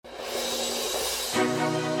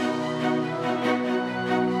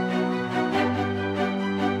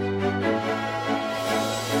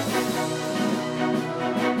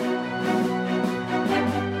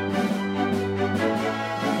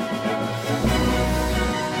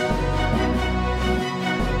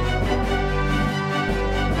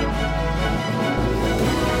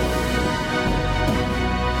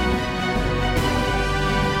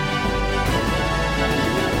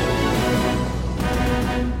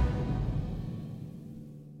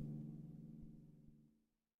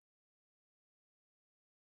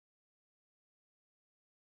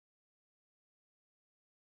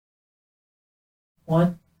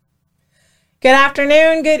One. Good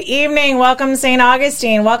afternoon, good evening. Welcome, St.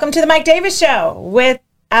 Augustine. Welcome to the Mike Davis Show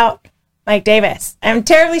without Mike Davis. I'm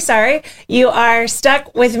terribly sorry. You are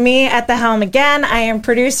stuck with me at the helm again. I am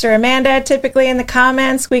producer Amanda. Typically in the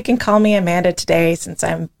comments, we can call me Amanda today since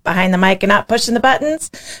I'm behind the mic and not pushing the buttons.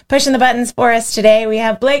 Pushing the buttons for us today, we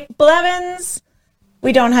have Blake Blevins.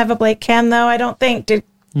 We don't have a Blake Cam, though, I don't think. Did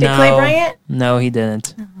Clay bring it? No, he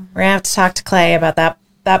didn't. We're going to have to talk to Clay about that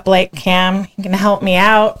Blake Cam. He can help me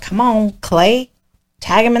out. Come on, Clay.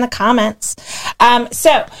 Tag him in the comments.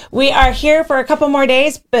 So we are here for a couple more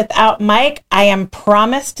days without Mike. I am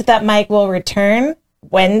promised that Mike will return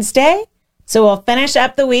Wednesday. So we'll finish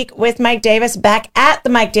up the week with Mike Davis back at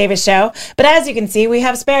the Mike Davis Show. But as you can see, we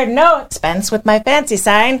have spared no expense with my fancy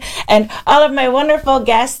sign and all of my wonderful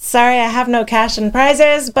guests. Sorry, I have no cash and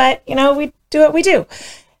prizes, but we do what we do.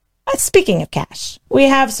 Speaking of cash, we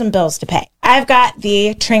have some bills to pay. I've got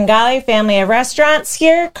the Tringali family of restaurants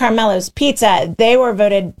here. Carmelo's Pizza. They were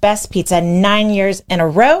voted best pizza 9 years in a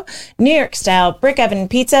row. New York style brick oven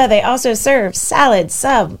pizza. They also serve salad,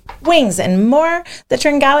 sub, wings, and more. The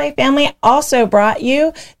Tringali family also brought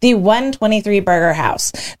you the 123 Burger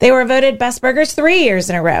House. They were voted best burgers 3 years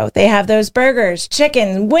in a row. They have those burgers,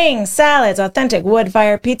 chicken, wings, salads, authentic wood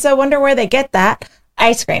fire pizza. Wonder where they get that.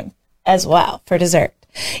 Ice cream as well for dessert.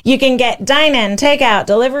 You can get dine-in, takeout,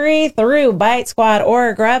 delivery through Bite Squad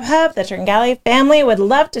or Grubhub. The Tringali family would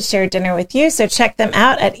love to share dinner with you, so check them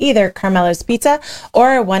out at either Carmelo's Pizza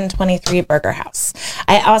or 123 Burger House.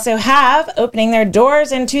 I also have, opening their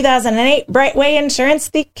doors in 2008, Brightway Insurance,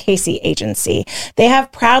 the Casey Agency. They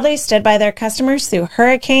have proudly stood by their customers through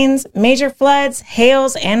hurricanes, major floods,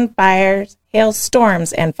 hailstorms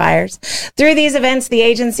and fires. Through these events, the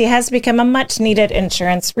agency has become a much-needed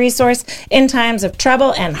insurance resource in times of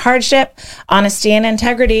trouble and hardship. Honesty and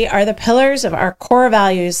integrity are the pillars of our core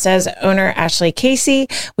values, says owner Ashley Casey.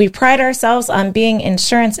 We pride ourselves on being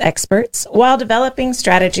insurance experts while developing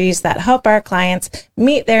strategies that help our clients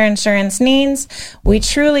meet their insurance needs. We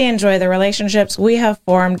truly enjoy the relationships we have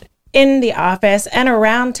formed in the office and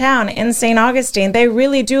around town in St. Augustine. They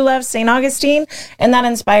really do love St. Augustine, and that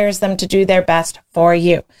inspires them to do their best for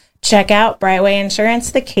you. Check out Brightway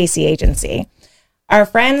Insurance, the Casey Agency. Our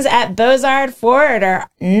friends at Bozard Ford are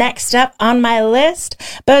next up on my list.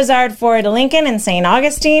 Bozard Ford Lincoln in St.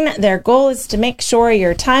 Augustine. Their goal is to make sure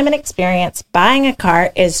your time and experience buying a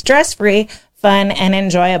car is stress-free, fun, and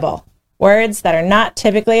enjoyable. Words that are not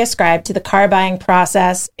typically ascribed to the car buying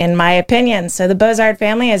process, in my opinion. So the Bozard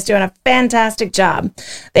family is doing a fantastic job.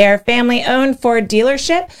 They are a family-owned Ford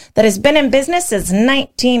dealership that has been in business since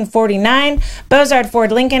 1949. Bozard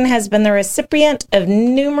Ford Lincoln has been the recipient of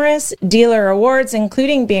numerous dealer awards,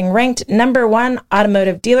 including being ranked #1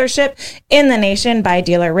 automotive dealership in the nation by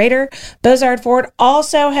Dealer Rater. Bozard Ford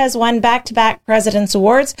also has won back-to-back President's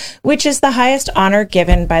Awards, which is the highest honor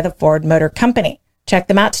given by the Ford Motor Company. Check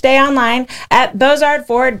them out today online at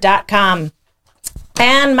bozardford.com.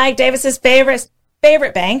 And Mike Davis's favorite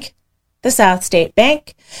bank, the South State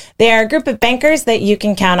Bank. They are a group of bankers that you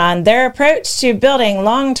can count on. Their approach to building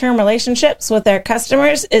long-term relationships with their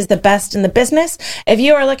customers is the best in the business. If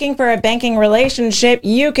you are looking for a banking relationship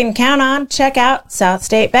you can count on, check out South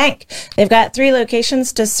State Bank. They've got 3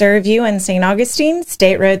 locations to serve you in St. Augustine,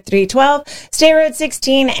 State Road 312, State Road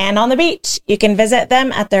 16, and on the beach. You can visit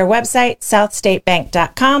them at their website,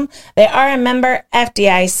 southstatebank.com. They are a member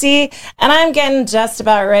FDIC, and I'm getting just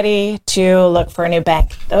about ready to look for a new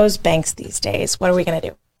bank. Those banks these days, what are we going to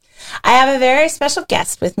do? I have a very special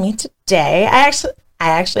guest with me today. I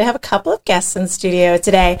actually have a couple of guests in studio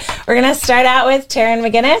today. We're going to start out with Terran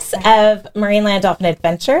McGinnis of Marineland Dolphin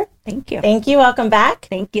Adventure. Thank you. Thank you. Welcome back.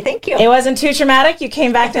 Thank you. It wasn't too traumatic. You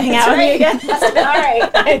came back to hang out with me again. All right.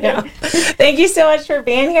 I know. Thank you so much for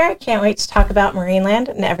being here. I can't wait to talk about Marineland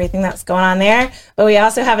and everything that's going on there. But we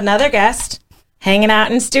also have another guest hanging out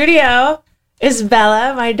in studio.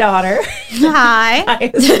 Isabella, my daughter. Hi.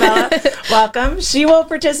 Hi, Isabella. Welcome. She will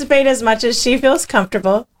participate as much as she feels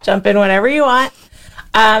comfortable. Jump in whenever you want.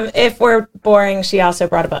 If we're boring, she also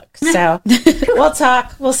brought a book. So we'll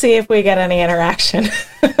talk. We'll see if we get any interaction.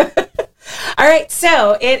 All right.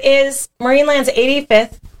 So it is Marineland's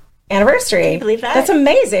 85th anniversary. Can you believe that? That's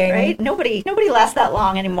amazing. Right? Nobody lasts that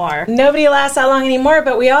long anymore. Nobody lasts that long anymore.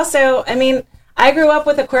 But we also, I grew up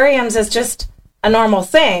with aquariums as just a normal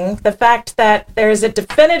thing. The fact that there's a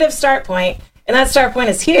definitive start point, and that start point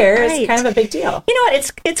is here, is kind of a big deal. You know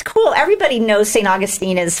what? It's cool. Everybody knows St.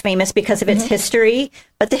 Augustine is famous because of its history,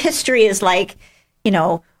 but the history is like,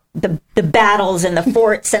 the battles and the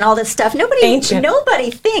forts and all this stuff. Nobody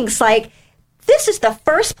thinks like this is the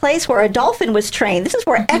first place where a dolphin was trained. This is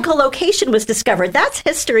where echolocation was discovered. That's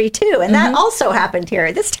history too. And that also happened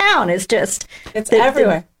here. This town is just... It's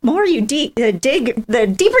everywhere. The more you dig, the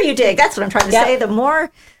deeper you dig, that's what I'm trying to say, the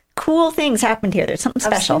more cool things happened here. There's something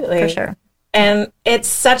special for sure. And it's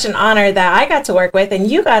such an honor that I got to work with, and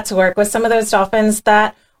you got to work with some of those dolphins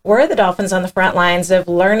that were the dolphins on the front lines of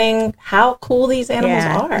learning how cool these animals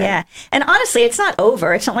are. Yeah. And honestly, it's not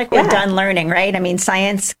over. It's not like we're done learning, right? I mean,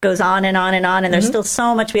 science goes on and on and on, and there's still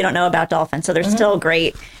so much we don't know about dolphins. So there's still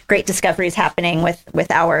great discoveries happening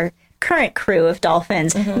with our current crew of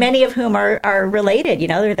dolphins, many of whom are related. You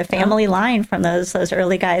know, they're the family line from those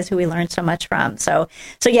early guys who we learned so much from. So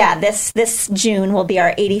yeah, this June will be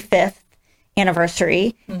our 85th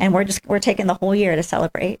anniversary, and we're taking the whole year to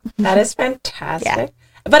celebrate. That is fantastic. Yeah.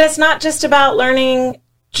 But it's not just about learning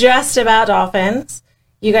just about dolphins.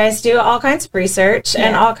 You guys do all kinds of research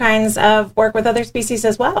and all kinds of work with other species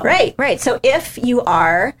as well. Right. So if you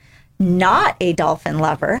are not a dolphin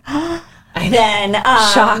lover, then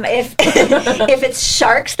if it's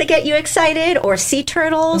sharks that get you excited, or sea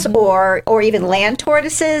turtles, or even land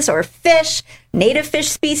tortoises, or fish, native fish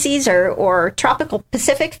species, or tropical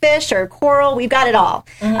Pacific fish, or coral, we've got it all.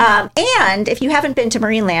 And if you haven't been to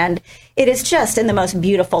Marineland, it is just in the most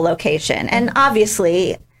beautiful location. And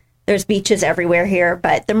obviously, there's beaches everywhere here,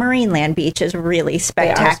 but the Marineland beach is really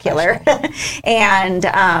spectacular. and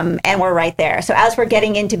we're right there. So as we're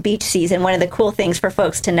getting into beach season, one of the cool things for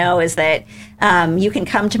folks to know is that you can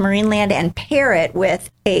come to Marineland and pair it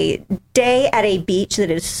with a day at a beach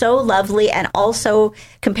that is so lovely, and also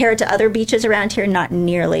compared to other beaches around here, not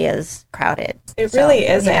nearly as crowded. It really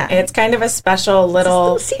isn't. Yeah. It's kind of a special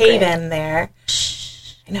little haven there.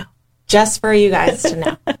 Shh. I know. Just for you guys to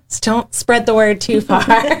know. So don't spread the word too far.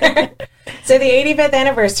 So the 85th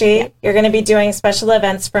anniversary, you're going to be doing special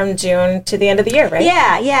events from June to the end of the year, right?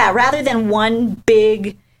 Yeah. Rather than one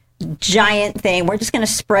big, giant thing, we're just going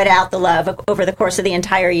to spread out the love over the course of the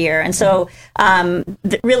entire year. And so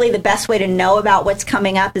really the best way to know about what's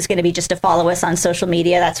coming up is going to be just to follow us on social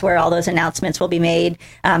media. That's where all those announcements will be made,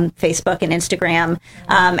 Facebook and Instagram.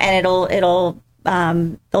 And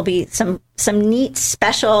there'll be some neat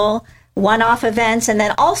special one-off events, and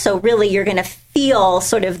then also really you're going to feel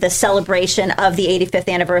sort of the celebration of the 85th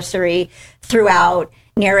anniversary throughout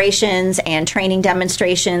narrations and training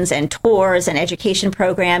demonstrations and tours and education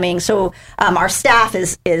programming. So our staff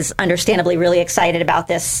is understandably really excited about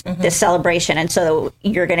this celebration, and so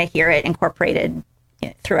you're going to hear it incorporated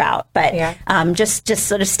throughout. But just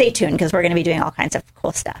sort of stay tuned, because we're going to be doing all kinds of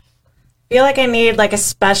cool stuff. I feel like I need like a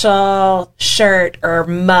special shirt or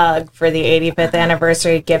mug for the 85th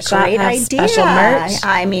anniversary gift shop. Great idea. Special merch.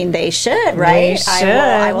 I mean, they should, right? They should.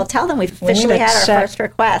 I will tell them we've officially had our first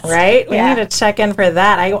request. Right? We need to check in for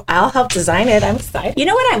that. I'll help design it. I'm excited. You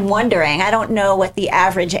know what I'm wondering? I don't know what the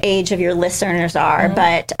average age of your listeners are,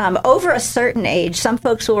 but over a certain age, some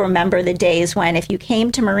folks will remember the days when if you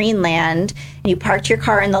came to Marineland and you parked your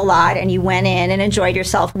car in the lot and you went in and enjoyed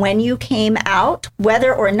yourself, when you came out,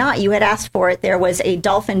 whether or not you had asked for it, there was a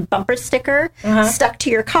dolphin bumper sticker stuck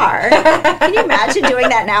to your car. Can you imagine doing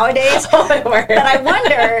that nowadays? Oh my word. But I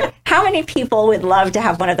wonder how many people would love to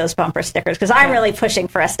have one of those bumper stickers, because I'm really pushing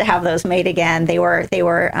for us to have those made again. They were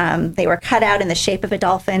cut out in the shape of a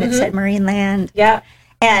dolphin. It said Marineland. Yeah.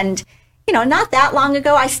 And not that long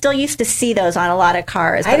ago, I still used to see those on a lot of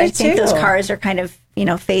cars. But I think those cars are kind of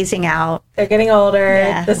phasing out. They're getting older.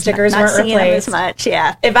 Yeah, the stickers weren't replaced as much.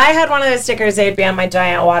 Yeah. If I had one of those stickers, they'd be on my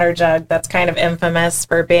giant water jug. That's kind of infamous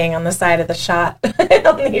for being on the side of the shot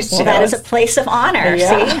on these shows. That is a place of honor.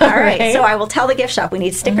 Yeah, see, all right. So I will tell the gift shop we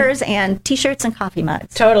need stickers and T-shirts and coffee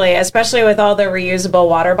mugs. Totally, especially with all the reusable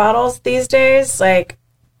water bottles these days. Like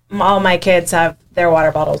all my kids have their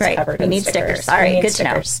water bottles covered in stickers. All right, good to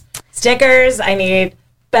know. Stickers. I need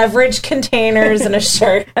beverage containers and a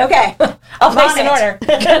shirt. Okay. I'll place an order.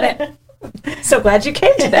 Got it. So glad you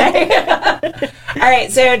came today. All right.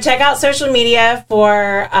 So check out social media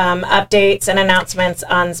for updates and announcements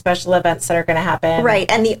on special events that are going to happen. Right.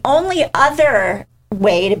 And the only other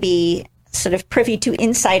way to be sort of privy to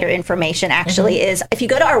insider information actually is if you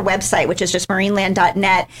go to our website, which is just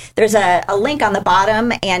marineland.net, there's a link on the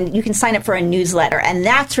bottom and you can sign up for a newsletter. And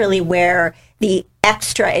that's really where the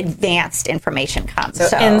extra advanced information comes.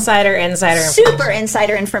 So insider super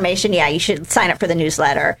insider information. Yeah, you should sign up for the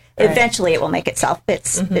newsletter. Right. Eventually it will make itself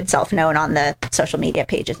known on the social media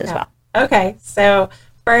pages as well. Okay. So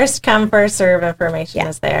first come, first serve information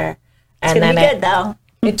is there. And it's going to be good though.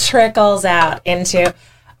 It trickles out into...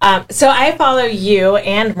 So I follow you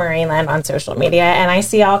and Marineland on social media, and I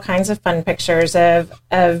see all kinds of fun pictures of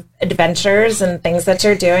adventures and things that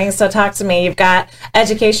you're doing. So talk to me. You've got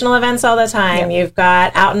educational events all the time. Yep. You've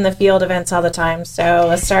got out in the field events all the time. So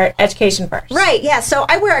let's start education first. Right, yeah. So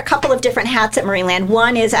I wear a couple of different hats at Marineland.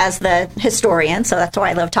 One is as the historian, so that's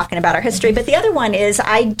why I love talking about our history. But the other one is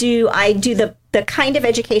I do the kind of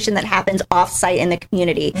education that happens off-site in the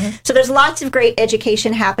community. So there's lots of great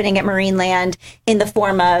education happening at Marineland in the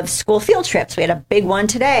form of school field trips. We had a big one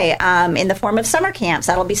today, in the form of summer camps.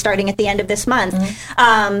 That'll be starting at the end of this month.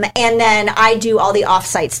 And then I do all the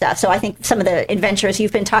off-site stuff. So I think some of the adventures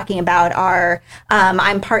you've been talking about are,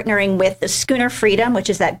 I'm partnering with the Schooner Freedom, which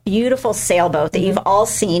is that beautiful sailboat that you've all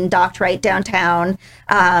seen docked right downtown.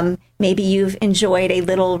 Maybe you've enjoyed a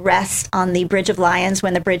little rest on the Bridge of Lions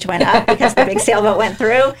when the bridge went up because the big sailboat went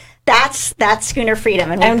through. That's Schooner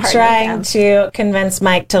Freedom. And I'm trying to convince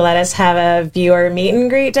Mike to let us have a viewer meet and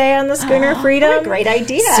greet day on the Schooner Freedom. What a great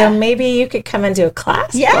idea. So maybe you could come and do a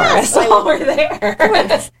class for us while we're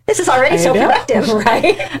there. This is already so productive.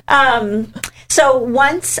 Right? So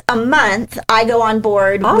once a month, I go on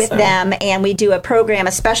board with them, and we do a program,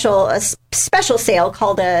 a special sale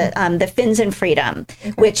called the Fins in Freedom,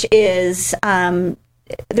 which is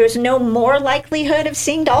there's no more likelihood of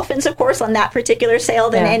seeing dolphins, of course, on that particular sale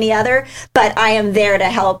than any other. But I am there to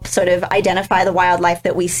help sort of identify the wildlife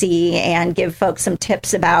that we see and give folks some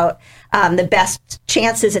tips about the best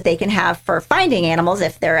chances that they can have for finding animals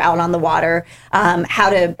if they're out on the water, how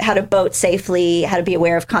to boat safely, how to be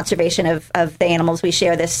aware of conservation of the animals we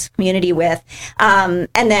share this community with, and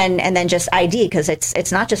then just ID, because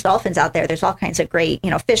it's not just dolphins out there. There's all kinds of great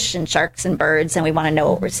fish and sharks and birds, and we want to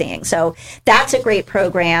know what we're seeing. So that's a great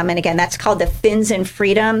program, and again, that's called the Fins in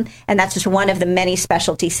Freedom, and that's just one of the many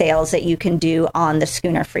specialty sales that you can do on the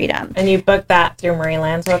Schooner Freedom. And you book that through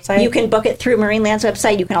Marineland's website? You can book it through Marineland's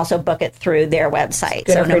website. You can also book it through their website.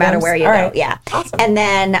 Schooner so no matter where you go. Yeah. Awesome. And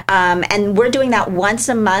then, and we're doing that once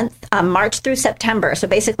a month, March through September. So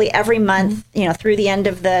basically every month, through the end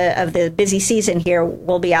of the busy season here,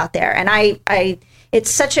 we'll be out there. And I it's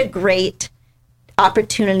such a great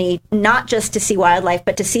opportunity, not just to see wildlife,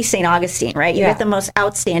 but to see St. Augustine, right? You get the most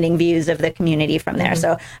outstanding views of the community from there.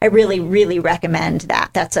 So I really, really recommend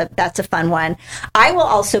that. That's a fun one. I will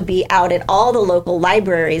also be out at all the local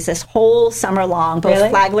libraries this whole summer long,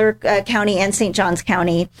 both Flagler County and St. Johns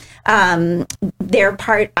County. They're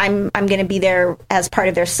part, I'm going to be there as part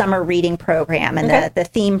of their summer reading program. And the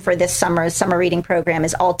theme for this summer's summer reading program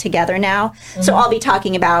is All Together Now. So I'll be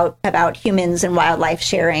talking about humans and wildlife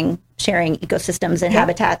sharing ecosystems and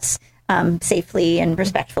habitats safely and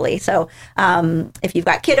respectfully. So if you've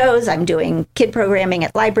got kiddos, I'm doing kid programming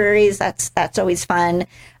at libraries. That's always fun.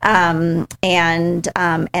 And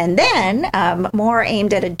then more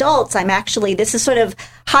aimed at adults. This is sort of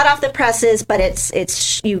hot off the presses, but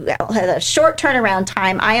you have a short turnaround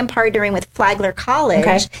time. I am partnering with Flagler College.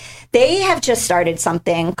 Okay. They have just started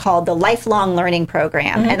something called the Lifelong Learning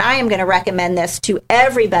Program, and I am going to recommend this to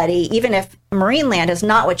everybody, even if Marineland is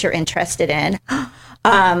not what you're interested in.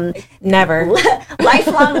 Never.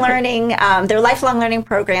 Lifelong learning, they're lifelong learning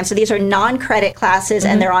programs. So these are non-credit classes,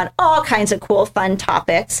 and they're on all kinds of cool, fun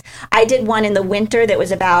topics. I did one in the winter that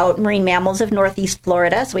was about marine mammals of Northeast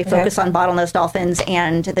Florida. So we focus on bottlenose dolphins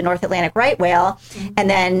and the North Atlantic right whale. And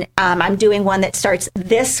then I'm doing one that starts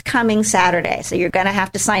this coming Saturday. So you're going to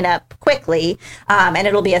have to sign up quickly. And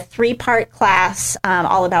it'll be a 3-part class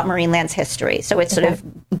all about Marineland's history. So it's sort of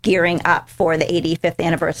gearing up for the 85th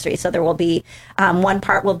anniversary. So there will be one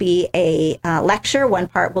part will be a lecture, one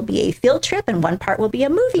part will be a field trip, and one part will be a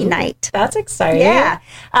movie night. That's exciting. Yeah.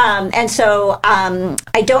 And so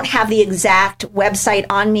I don't have the exact website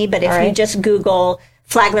on me, but if you just Google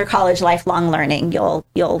Flagler College Lifelong Learning, you'll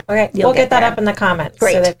we'll get that up in the comments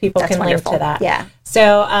so that people can link to that. Yeah.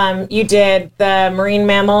 So you did the marine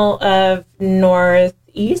mammal of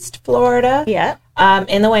Northeast Florida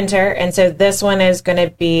in the winter, and so this one is going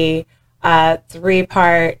to be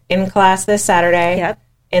 3-part in class this Saturday,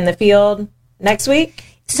 in the field next week.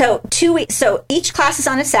 So 2 weeks. So each class is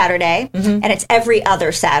on a Saturday, and it's every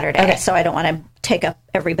other Saturday. Okay. So I don't want to take up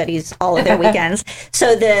all of their weekends.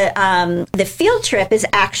 So the field trip is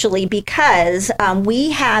actually because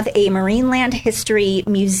we have a Marineland History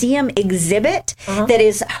Museum exhibit that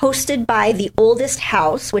is hosted by the Oldest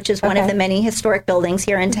House, which is one of the many historic buildings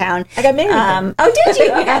here in town. I got married. Oh, did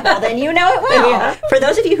you? Okay, well, then you know it well. Yeah. For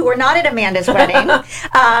those of you who were not at Amanda's wedding,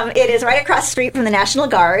 it is right across the street from the National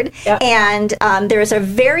Guard. Yep. And there is a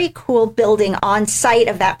very cool building on site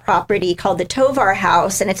of that property called the Tovar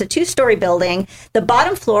House, and it's a 2-story building. The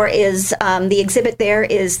bottom floor is the exhibit there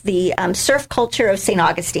is the surf culture of St.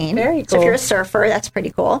 Augustine. Very cool. So if you're a surfer, that's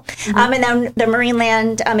pretty cool. And then the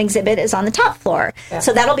Marineland exhibit is on the top floor. Yeah.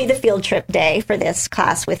 So that'll be the field trip day for this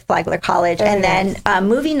class with Flagler College. Very nice. Then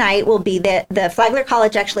movie night will be the Flagler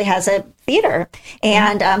College actually has a theater.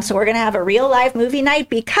 And so we're going to have a real live movie night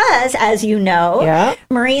because, as you know,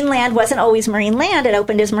 Marineland wasn't always Marineland. It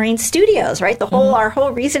opened as Marine Studios, right? Our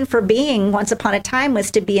whole reason for being once upon a time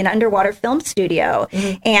was to be an underwater film studio.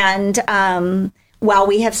 And while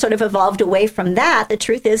we have sort of evolved away from that, the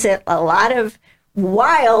truth is that a lot of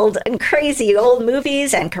wild and crazy old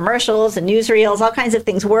movies and commercials and newsreels, all kinds of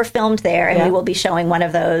things were filmed there. And we will be showing one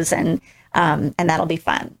of those, and that'll be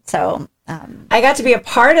fun. So I got to be a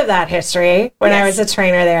part of that history when I was a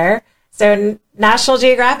trainer there. So National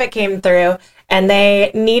Geographic came through and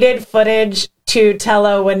they needed footage to tell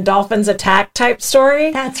a when dolphins attack type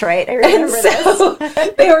story. That's right. I remember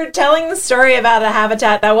this. They were telling the story about a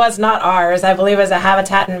habitat that was not ours. I believe it was a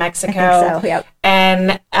habitat in Mexico. I think so, yep.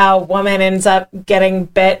 And a woman ends up getting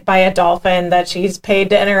bit by a dolphin that she's paid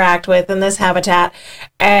to interact with in this habitat.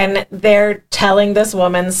 And they're telling this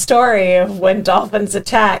woman's story of when dolphins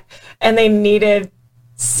attack. And they needed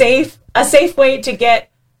a safe way to get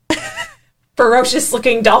ferocious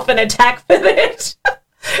looking dolphin attack footage.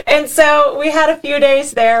 And so we had a few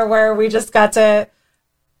days there where we just got to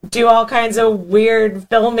do all kinds of weird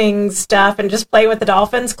filming stuff and just play with the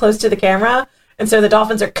dolphins close to the camera. And so the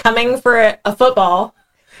dolphins are coming for a football,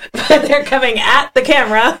 but they're coming at the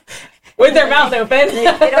camera with their mouth open. They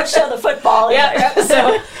don't show the football. Yeah.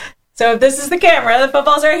 So if this is the camera, the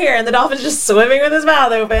football's right here, and the dolphin's just swimming with his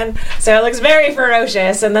mouth open. So it looks very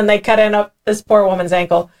ferocious. And then they cut in up this poor woman's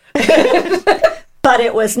ankle. But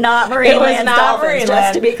it was not Marineland Dolphins,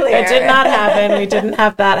 just to be clear. It did not happen. We didn't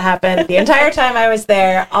have that happen. The entire time I was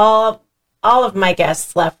there, all of my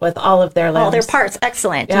guests left with all of their limbs. All their parts.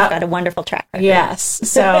 Excellent. Yep. You've got a wonderful track record. Yes.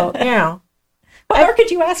 So, What more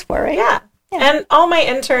could you ask for, right? Yeah. And all my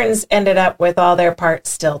interns ended up with all their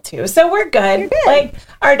parts still, too. So we're good. You're good. Like,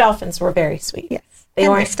 our dolphins were very sweet. Yes.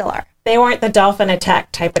 They still are. They weren't the dolphin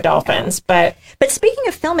attack type of dolphins, but speaking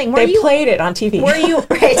of filming, they played it on TV. Were you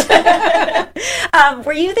right?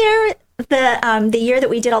 Were you there the year that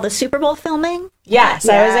we did all the Super Bowl filming? Yes,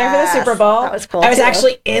 I was there for the Super Bowl. That was cool. I was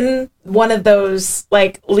actually in one of those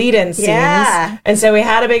lead-in scenes, and so we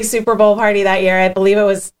had a big Super Bowl party that year. I believe it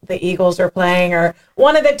was the Eagles were playing, or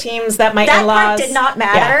one of the teams that my in-laws. That part did not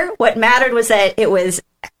matter. Yeah. What mattered was that it was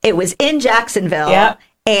in Jacksonville. Yep.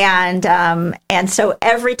 And so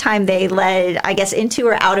every time they led, I guess, into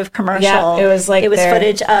or out of commercial, it was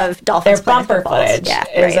footage of dolphins. Their bumper footage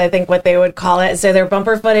is, I think, what they would call it. So their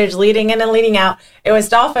bumper footage leading in and leading out. It was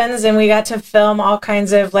dolphins, and we got to film all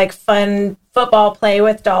kinds of fun football play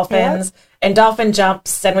with dolphins and dolphin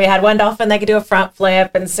jumps. And we had one dolphin that could do a front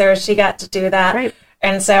flip, and so she got to do that. Right.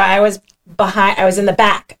 And so I was in the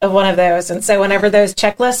back of one of those. And so whenever those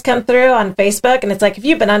checklists come through on Facebook, and it's like, have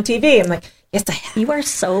you been on TV? I'm like, yes, I have. You are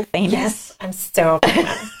so famous. Yes, I'm so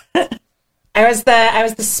famous. I was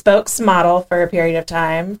the spokesmodel for a period of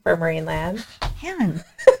time for Marineland. Man,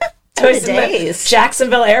 so the days.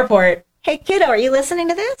 Jacksonville Airport. Hey, kiddo, are you listening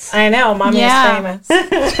to this? I know, Mommy is famous.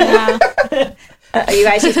 You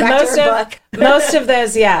guys just back to her book. Most of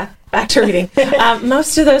those, back to reading.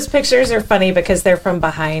 Most of those pictures are funny because they're from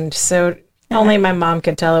behind, so only my mom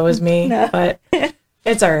could tell it was me, but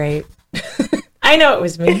it's all right. I know it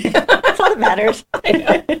was me. That's all that matters. I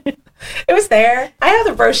know. It was there. I have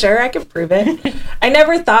the brochure. I can prove it. I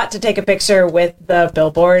never thought to take a picture with the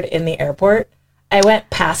billboard in the airport. I went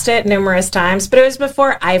past it numerous times, but it was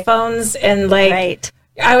before iPhones and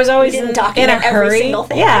I was always in a hurry. Every single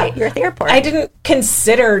thing, right? You're at the airport. I didn't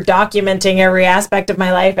consider documenting every aspect of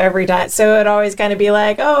my life every time, so it'd always kind of be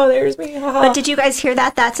like, "Oh, there's me." But did you guys hear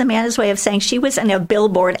that? That's Amanda's way of saying she was in a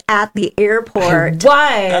billboard at the airport.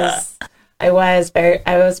 I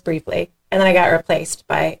was briefly, and then I got replaced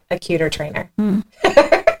by a cuter trainer.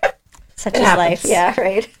 Such is life. Yeah,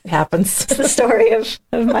 right. It happens. It's the story of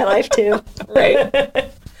my life too.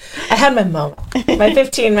 Right. I had my moment. My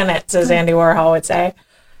 15 minutes, as Andy Warhol would say.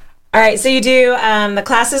 All right, so you do the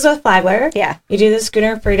classes with Flagler. Yeah. You do the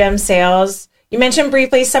Schooner Freedom sales. You mentioned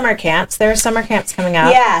briefly summer camps. There are summer camps coming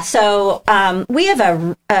up. Yeah, so we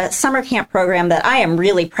have a summer camp program that I am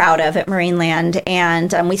really proud of at Marineland,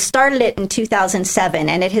 and we started it in 2007,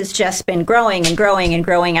 and it has just been growing and growing and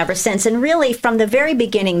growing ever since. And really, from the very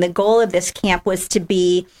beginning, the goal of this camp was to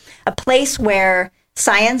be a place where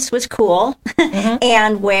science was cool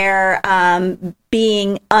and where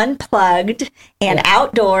being unplugged and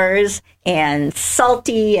outdoors and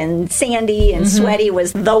salty and sandy and sweaty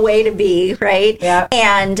was the way to be, right? Yeah.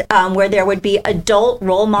 And where there would be adult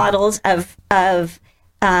role models of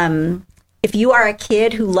if you are a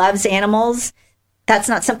kid who loves animals, that's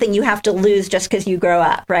not something you have to lose just because you grow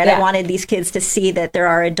up, right? Yeah. I wanted these kids to see that there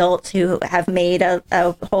are adults who have made a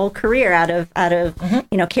whole career out of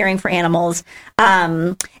caring for animals,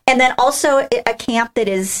 and then also a camp that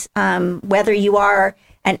is whether you are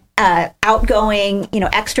an outgoing,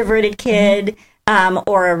 extroverted kid.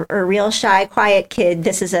 Or a real shy, quiet kid,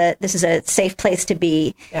 this is a safe place to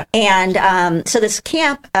be. Yeah. And so this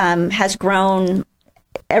camp has grown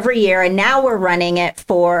every year, and now we're running it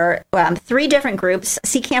for 3 different groups.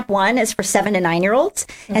 Sea Camp 1 is for 7 to 9-year-olds,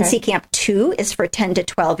 and Sea Camp 2 is for 10 to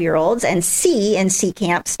 12-year-olds, and C in Sea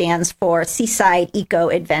Camp stands for Seaside Eco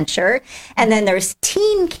Adventure. And then there's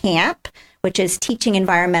Teen Camp, which is Teaching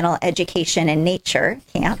Environmental Education and Nature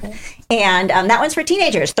Camp. Okay. And that one's for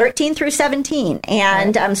teenagers, 13 through 17.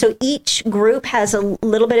 And so each group has a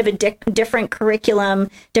little bit of a different curriculum,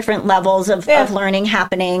 different levels of learning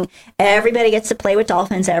happening. Everybody gets to play with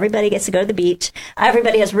dolphins. Everybody gets to go to the beach.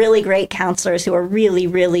 Everybody has really great counselors who are really,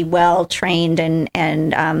 really well trained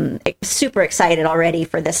and super excited already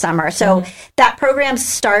for this summer. So that program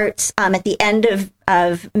starts at the end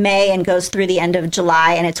of May and goes through the end of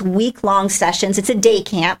July, and it's week-long sessions. It's a day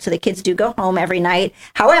camp, so the kids do go home every night.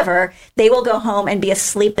 However, they will go home and be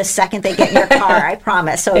asleep the second they get in your car, I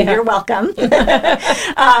promise. So you're welcome.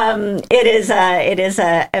 It is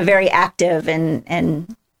a very active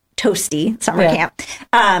and toasty summer camp.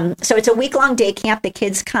 So it's a week-long day camp. The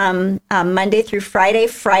kids come Monday through Friday.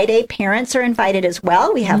 Friday, parents are invited as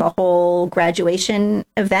well. We have a whole graduation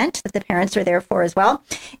event that the parents are there for as well.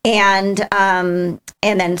 And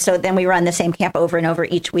then we run the same camp over and over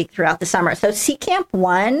each week throughout the summer. So Sea Camp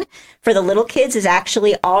 1 for the little kids is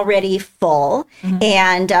actually already full,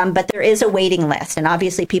 and but there is a waiting list, and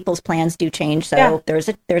obviously people's plans do change. So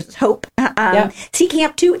there's hope. Sea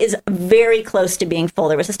Camp 2 is very close to being full.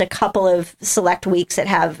 There was just a couple of select weeks that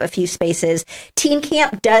have a few spaces. Teen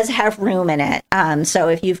Camp does have room in it. So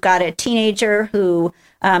if you've got a teenager who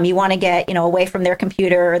you want to get, away from their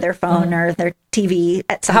computer or their phone or their TV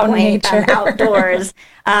at some point outdoors,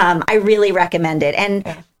 I really recommend it. And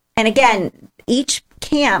again, each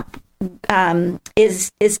camp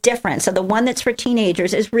is different. So the one that's for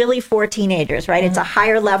teenagers is really for teenagers, right? It's a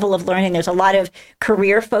higher level of learning. There's a lot of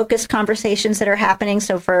career-focused conversations that are happening.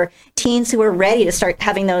 So for teens who are ready to start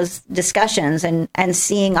having those discussions and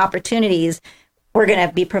seeing opportunities, we're going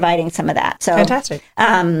to be providing some of that. So fantastic.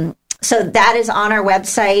 So that is on our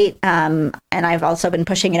website, and I've also been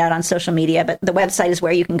pushing it out on social media, but the website is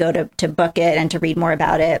where you can go to book it and to read more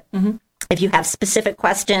about it. If you have specific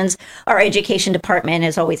questions, our education department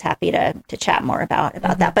is always happy to chat more about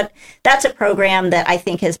that. But that's a program that I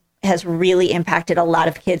think has really impacted a lot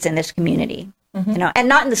of kids in this community. And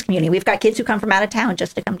not in this community. We've got kids who come from out of town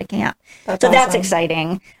just to come to camp. That's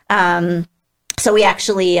exciting. So we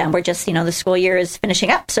actually, we're just, the school year is finishing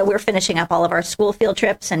up. So we're finishing up all of our school field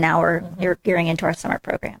trips, and now we're gearing into our summer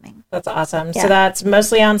programming. That's awesome. Yeah. So that's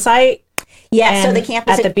mostly on site? Yeah, so the camp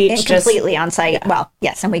is at the beach, completely on site. Yeah. Well,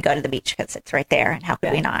 yes, and we go to the beach because it's right there, and how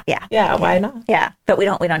could we not? Yeah, why not? Yeah, but we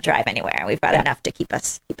don't drive anywhere. We've got enough to keep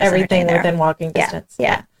us everything within walking distance.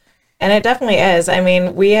 Yeah. And it definitely is. I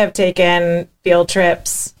mean, we have taken field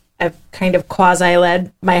trips. I've kind of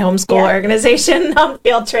quasi-led my homeschool organization on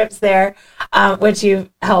field trips there, which you've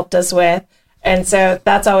helped us with. And so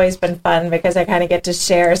that's always been fun because I kind of get to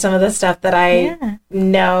share some of the stuff that I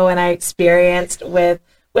know and I experienced with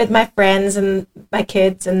my friends and my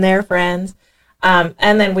kids and their friends.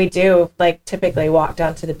 And then we do typically walk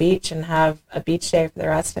down to the beach and have a beach day for the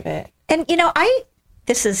rest of it. And,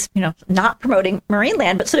 this is, not promoting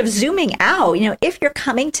Marineland, but sort of zooming out, if you're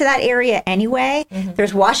coming to that area anyway,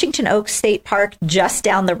 there's Washington Oaks State Park just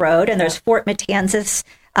down the road, and there's Fort Matanzas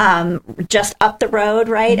just up the road,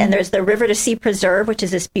 right? And there's the River to Sea Preserve, which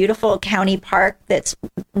is this beautiful county park that's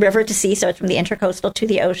river to sea, so it's from the intercoastal to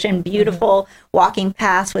the ocean, beautiful walking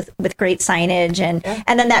paths with great signage. And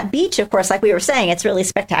then that beach, of course, like we were saying, it's really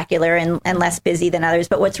spectacular and less busy than others.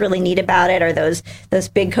 But what's really neat about it are those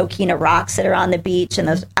big coquina rocks that are on the beach and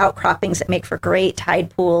those outcroppings that make for great tide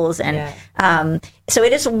pools. And so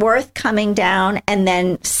it is worth coming down and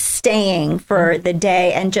then staying for the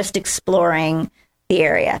day and just exploring the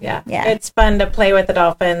area. Yeah. It's fun to play with the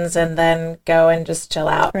dolphins and then go and just chill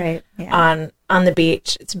out on the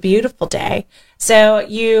beach. It's a beautiful day. So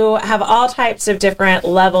you have all types of different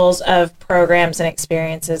levels of programs and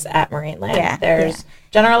experiences at Marineland. There's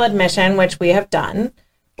general admission, which we have done,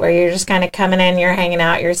 where you're just kind of coming in, you're hanging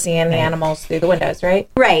out, you're seeing the animals through the windows, right?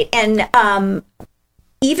 Right. And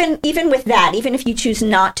even with that, even if you choose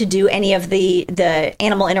not to do any of the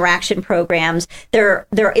animal interaction programs, there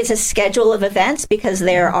is a schedule of events because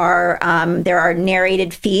there are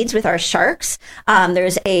narrated feeds with our sharks.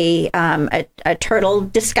 There's a turtle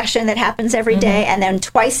discussion that happens every day, and then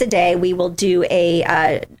twice a day we will do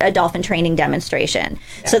a dolphin training demonstration.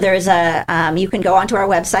 Yeah. So there's you can go onto our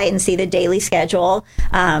website and see the daily schedule.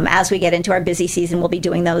 As we get into our busy season, we'll be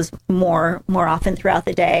doing those more often throughout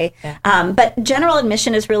the day. Yeah. But general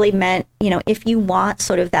admission is really meant, if you want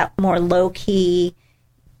sort of that more low-key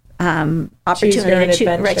opportunity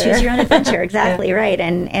to choose your own adventure. Exactly, right.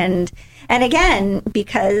 And again,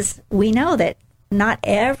 because we know that not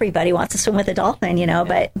everybody wants to swim with a dolphin,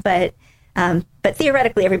 but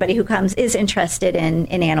theoretically everybody who comes is interested in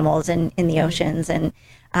animals and in the oceans. And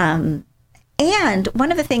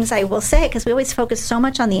one of the things I will say, because we always focus so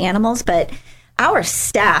much on the animals, but our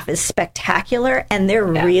staff is spectacular, and they're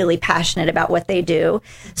really passionate about what they do.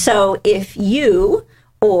 So if you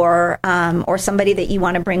or somebody that you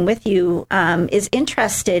want to bring with you is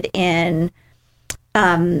interested in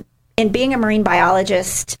being a marine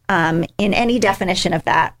biologist, in any definition of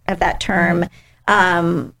that term,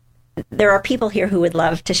 there are people here who would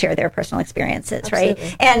love to share their personal experiences, Absolutely.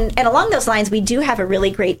 Right? And along those lines, we do have a really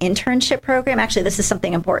great internship program. Actually, this is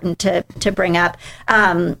something important to bring up.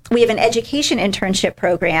 We have an education internship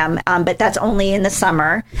program, but that's only in the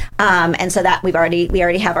summer. And so that we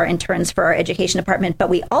already have our interns for our education department, but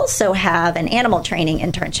we also have an animal training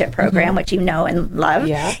internship program, which you know and love.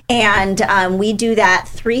 Yeah. And we do that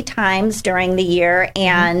 3 times during the year.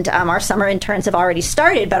 And our summer interns have already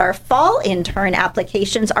started, but our fall intern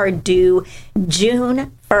applications are due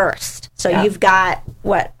June 1st. So you've got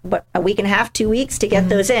what a week and a half, 2 weeks to get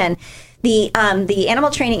those in. The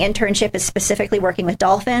animal training internship is specifically working with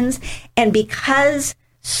dolphins, and because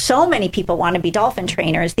so many people want to be dolphin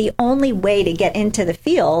trainers, the only way to get into the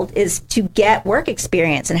field is to get work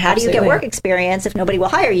experience. And how Absolutely. Do you get work experience if nobody will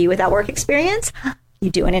hire you without work experience? You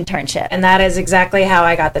do an internship. And that is exactly how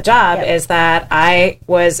I got the job, is that I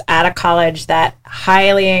was at a college that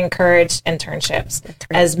highly encouraged internships,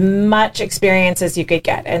 as much experience as you could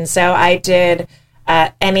get. And so I did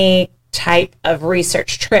any type of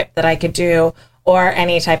research trip that I could do, or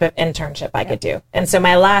any type of internship I could do. And so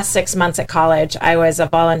my last 6 months at college, I was a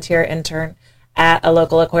volunteer intern at a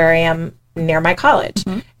local aquarium near my college.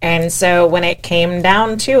 And so when it came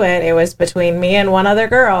down to it, it was between me and one other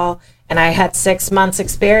girl, and I had 6 months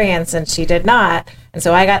experience and she did not. And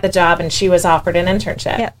so I got the job and she was offered an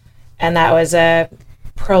internship. And that was a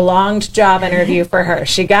prolonged job interview for her.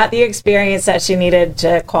 She got the experience that she needed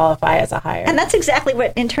to qualify as a hire. And that's exactly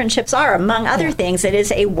what internships are, among other things. It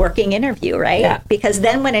is a working interview, right? Because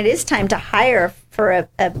then when it is time to hire for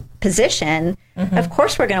a position, of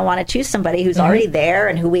course we're going to want to choose somebody who's already there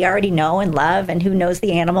and who we already know and love and who knows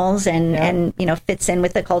the animals and fits in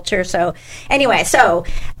with the culture. So anyway, so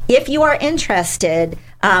if you are interested,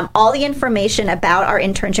 all the information about our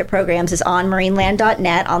internship programs is on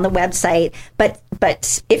marineland.net on the website.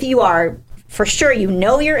 But if you are for sure,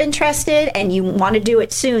 you're interested and you want to do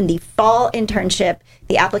it soon, the fall internship,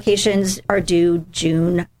 the applications are due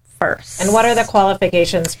June 1st. And what are the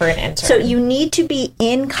qualifications for an intern? So you need to be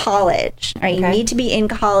in college, right? You need to be in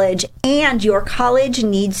college, and your college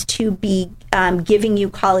needs to be giving you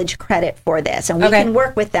college credit for this. And we can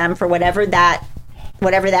work with them for whatever that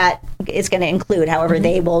is going to include, however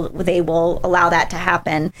they will allow that to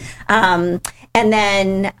happen. And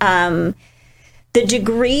then the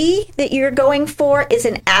degree that you're going for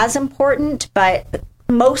isn't as important, but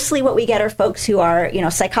mostly what we get are folks who are,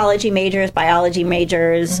 psychology majors, biology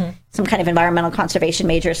majors, some kind of environmental conservation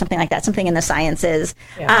major, something like that, something in the sciences.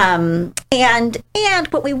 And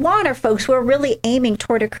what we want are folks who are really aiming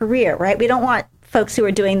toward a career, right? We don't want folks who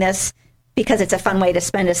are doing this because it's a fun way to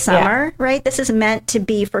spend a summer, right? This is meant to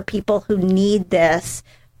be for people who need this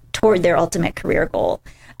toward their ultimate career goal.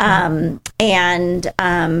 And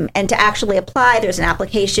to actually apply, there's an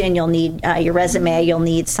application. You'll need your resume. You'll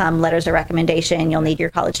need some letters of recommendation. You'll need your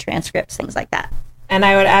college transcripts, things like that. And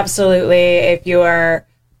I would absolutely, if you are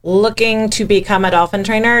looking to become a dolphin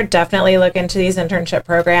trainer, definitely look into these internship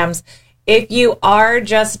programs. If you are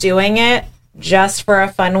just doing it just for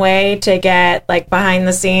a fun way to get behind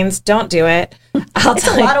the scenes, don't do it. It's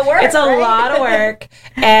a lot of work. It's a lot of work,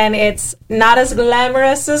 and it's not as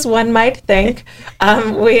glamorous as one might think.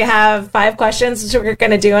 We have 5 questions, which we're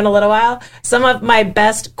going to do in a little while. Some of my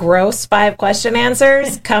best gross 5-question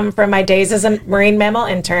answers come from my days as a marine mammal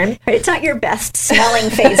intern. It's not your best smelling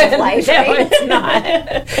phase of life, No, right? it's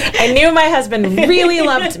not. I knew my husband really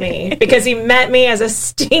loved me because he met me as a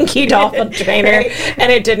stinky dolphin trainer,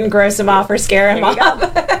 and it didn't gross him off or scare him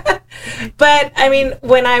off. But, I mean,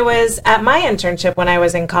 when I was at my internship, when I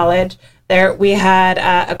was in college, we had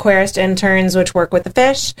aquarist interns, which work with the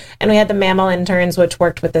fish, and we had the mammal interns, which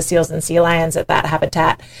worked with the seals and sea lions at that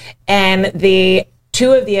habitat. And the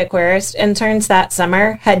 2 of the aquarist interns that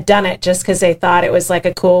summer had done it just because they thought it was like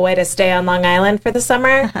a cool way to stay on Long Island for the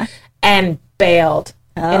summer, and bailed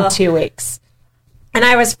in 2 weeks. And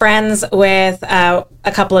I was friends with a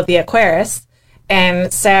couple of the aquarists.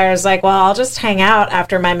 And Sarah's like, well, I'll just hang out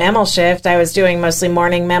after my mammal shift. I was doing mostly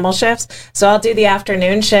morning mammal shifts. So I'll do the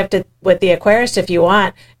afternoon shift with the aquarist if you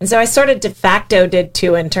want. And so I sort of de facto did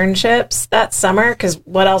 2 internships that summer because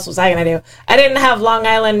what else was I going to do? I didn't have Long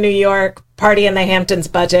Island, New York, party in the Hamptons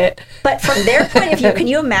budget. But from their point of view, can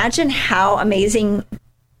you imagine how amazing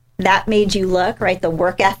that made you look, right? The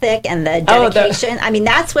work ethic and the dedication. I mean,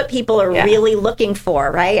 that's what people are really looking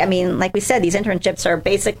for, right? I mean, like we said, these internships are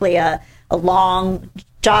basically a long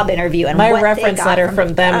job interview. And my reference letter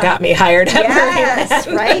from them got me hired. Yes,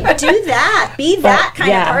 right? Do that. Be that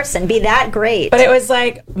kind of person. Be that great. But it was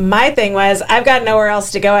like, my thing was, I've got nowhere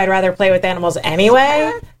else to go. I'd rather play with animals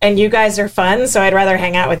anyway. And you guys are fun, so I'd rather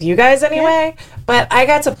hang out with you guys anyway. But I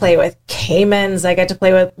got to play with caimans. I got to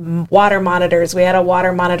play with water monitors. We had a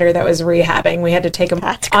water monitor that was rehabbing. We had to take them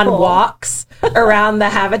on walks around the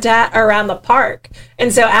habitat, around the park.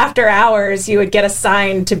 And so after hours, you would get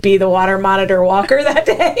assigned to be the water monitor walker that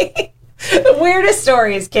day. The weirdest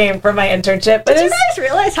stories came from my internship. But did you guys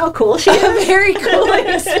realize how cool she is? A very cool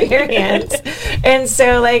experience. And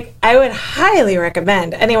so, like, I would highly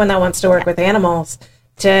recommend anyone that wants to work with animals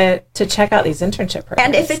to check out these internship programs.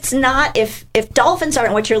 And if it's not, if dolphins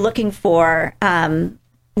aren't what you're looking for,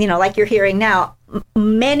 like you're hearing now,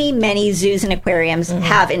 many zoos and aquariums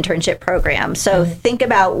have internship programs. So think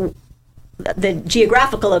about the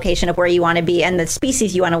geographical location of where you want to be and the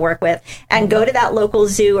species you want to work with, and go to that local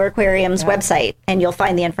zoo or aquarium's website, and you'll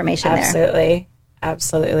find the information there.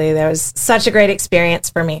 Absolutely. That was such a great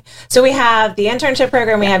experience for me. So we have the internship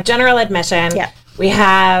program, we have general admission, we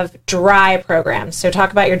have dry programs. So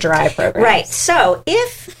talk about your dry program. Right. So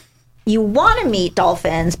if you want to meet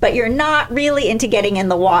dolphins, but you're not really into getting in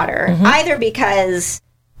the water, either because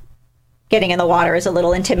getting in the water is a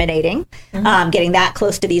little intimidating, getting that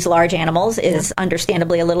close to these large animals is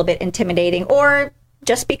understandably a little bit intimidating, or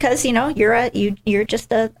just because, you're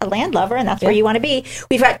just a land lover and that's where you want to be.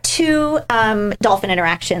 We've got 2 dolphin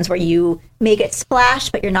interactions where you may get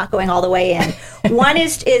splashed, but you're not going all the way in. One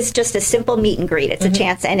is just a simple meet and greet. It's a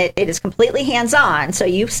chance, and it is completely hands-on. So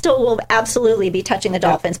you still will absolutely be touching the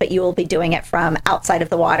dolphins, but you will be doing it from outside of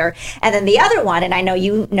the water. And then the other one, and I know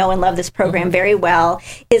you know and love this program very well,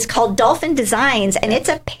 is called Dolphin Designs, and it's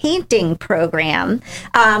a painting program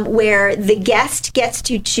where the guest gets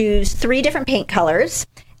to choose 3 different paint colors.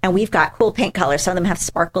 And we've got cool paint colors. Some of them have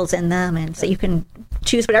sparkles in them, and so you can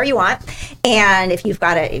choose whatever you want. And if you've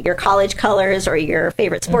got your college colors or your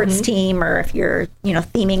favorite sports team, or if you're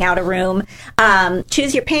theming out a room,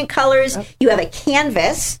 choose your paint colors. You have a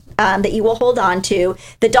canvas that you will hold on to.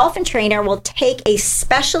 The dolphin trainer will take a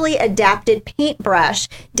specially adapted paintbrush,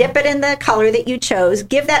 dip it in the color that you chose,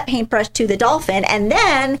 give that paintbrush to the dolphin, and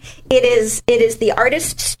then it is the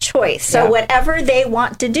artist's choice. So whatever they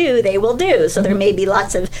want to do, they will do. So there may be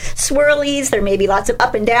lots of swirlies, there may be lots of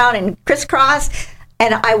up and down and crisscross,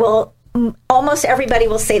 and almost everybody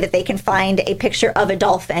will say that they can find a picture of a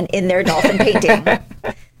dolphin in their dolphin painting.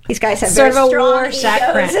 These guys have sort very of a strong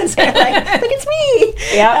Rorschach print. egos. And like, look, it's me.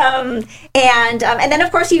 And then,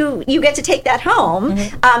 of course, you get to take that home.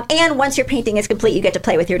 And once your painting is complete, you get to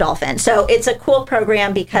play with your dolphin. So it's a cool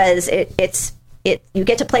program because you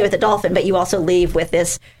get to play with the dolphin, but you also leave with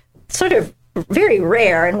this sort of very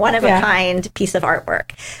rare and one-of-a-kind piece of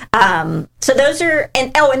artwork. So those are,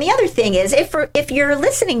 and the other thing is, if you're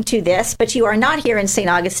listening to this, but you are not here in St.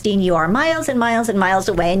 Augustine, you are miles and miles and miles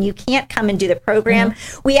away, and you can't come and do the program,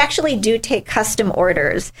 we actually do take custom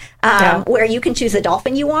orders where you can choose the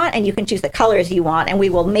dolphin you want, and you can choose the colors you want, and we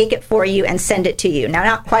will make it for you and send it to you. Now,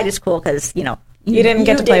 not quite as cool because, you didn't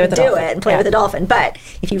get to play with the dolphin. Do it and play with the dolphin. But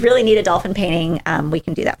if you really need a dolphin painting, we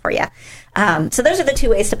can do that for you. So those are the two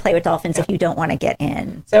ways to play with dolphins if you don't want to get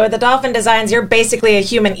in. So with the dolphin designs, you're basically a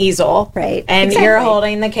human easel. Right. And you're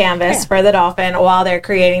holding the canvas for the dolphin while they're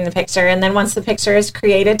creating the picture. And then once the picture is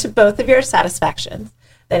created to both of your satisfactions,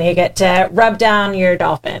 then you get to rub down your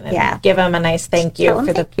dolphin and give them a nice thank you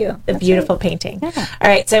for the beautiful painting. Yeah. All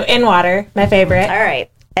right. So in water, my favorite. All right.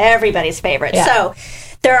 Everybody's favorite. Yeah. So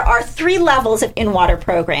there are 3 levels of in-water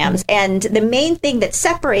programs, and the main thing that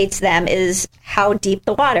separates them is how deep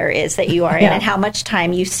the water is that you are in and how much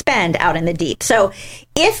time you spend out in the deep. So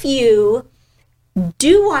if you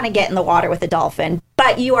do want to get in the water with a dolphin,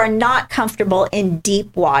 but you are not comfortable in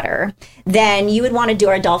deep water, then you would want to do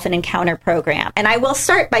our dolphin encounter program. And I will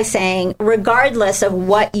start by saying, regardless of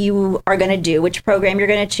what you are going to do, which program you're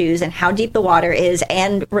going to choose and how deep the water is,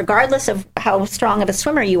 and regardless of how strong of a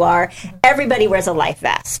swimmer you are, everybody wears a life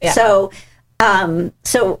vest. Yeah. So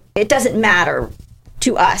it doesn't matter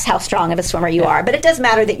to us how strong of a swimmer you are, but it does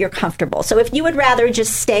matter that you're comfortable. So if you would rather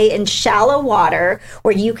just stay in shallow water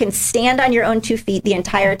where you can stand on your own 2 feet the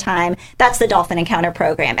entire time, that's the Dolphin Encounter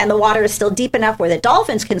program. And the water is still deep enough where the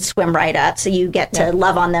dolphins can swim right up, so you get to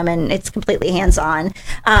love on them and it's completely hands-on.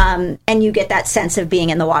 And you get that sense of being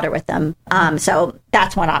in the water with them. So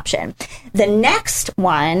that's one option. The next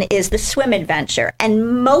one is the swim adventure.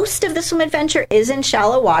 And most of the swim adventure is in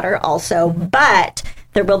shallow water also, but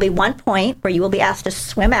there will be one point where you will be asked to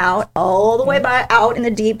swim out all the way out in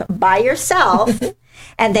the deep by yourself,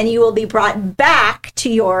 and then you will be brought back to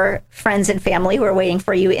your friends and family who are waiting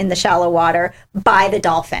for you in the shallow water by the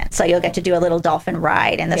dolphin. So you'll get to do a little dolphin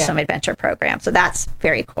ride in the swim adventure program. So that's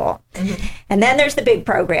very cool. Mm-hmm. And then there's the big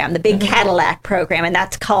program, the big Cadillac program, and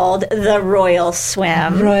that's called the Royal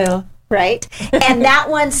Swim. Royal. Right? And that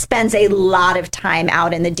one spends a lot of time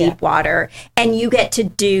out in the deep water, and you get to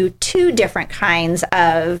do 2 different kinds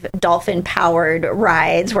of dolphin-powered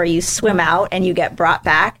rides where you swim out and you get brought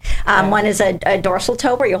back. One is a dorsal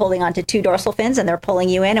tow where you're holding onto 2 dorsal fins and they're pulling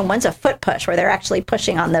you in, and one's a foot push where they're actually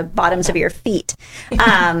pushing on the bottoms of your feet.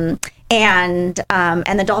 And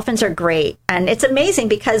the dolphins are great. And it's amazing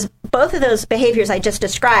because both of those behaviors I just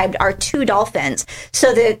described are 2 dolphins.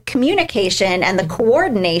 So the communication and the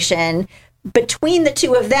coordination between the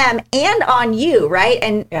 2 of them and on you, right?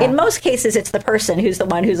 And in most cases, it's the person who's the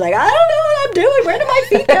one who's like, I don't know what I'm doing. Where do my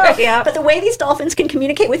feet go? But the way these dolphins can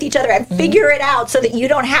communicate with each other and figure it out so that you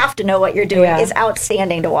don't have to know what you're doing is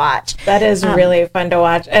outstanding to watch. That is really fun to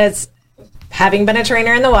watch. It's having been a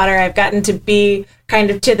trainer in the water, I've gotten to be kind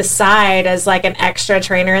of to the side as like an extra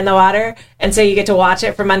trainer in the water. And so you get to watch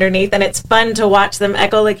it from underneath, and it's fun to watch them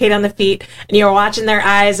echolocate on the feet, and you're watching their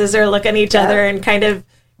eyes as they're looking at each other and kind of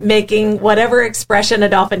making whatever expression a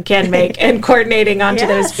dolphin can make and coordinating onto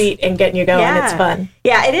those feet and getting you going. It's fun.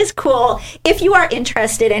 Yeah, it is cool. If you are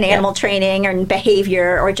interested in animal training or in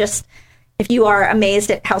behavior, or just if you are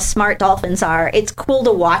amazed at how smart dolphins are, it's cool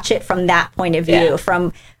to watch it from that point of view,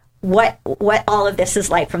 from what all of this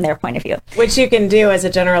is like from their point of view. Which you can do as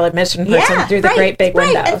a general admission person through the great big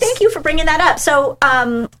windows. And thank you for bringing that up. So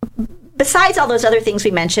besides all those other things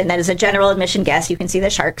we mentioned, that as a general admission guest, you can see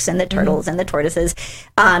the sharks and the turtles and the tortoises.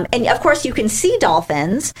 And of course, you can see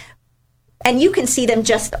dolphins. And you can see them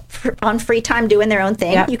just on free time doing their own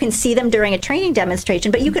thing. Yep. You can see them during a training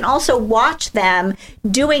demonstration, but you can also watch them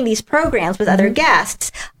doing these programs with other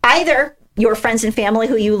guests, either your friends and family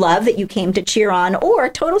who you love that you came to cheer on, or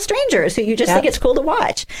total strangers who you just think it's cool to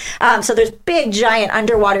watch. So there's big, giant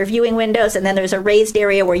underwater viewing windows, and then there's a raised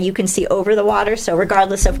area where you can see over the water. So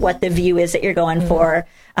regardless of what the view is that you're going for,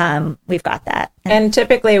 we've got that. And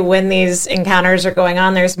typically when these encounters are going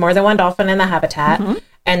on, there's more than one dolphin in the habitat.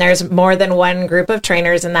 And there's more than one group of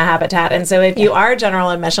trainers in the habitat. And so if you are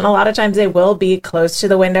general admission, a lot of times they will be close to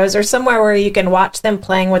the windows or somewhere where you can watch them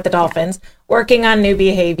playing with the dolphins, working on new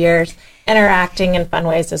behaviors, interacting in fun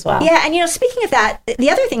ways as well. Yeah, and speaking of that,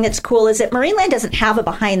 the other thing that's cool is that Marineland doesn't have a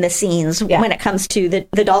behind the scenes when it comes to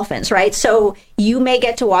the dolphins, right? So you may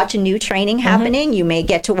get to watch a new training happening. You may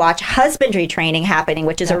get to watch husbandry training happening,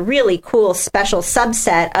 which is a really cool special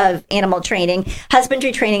subset of animal training.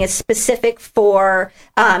 Husbandry training is specific for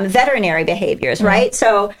veterinary behaviors, right?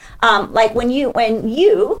 So like when you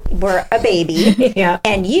were a baby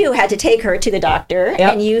and you had to take her to the doctor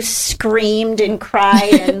and you screamed and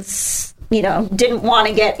cried and didn't want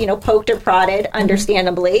to get, poked or prodded,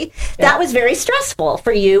 understandably. That was very stressful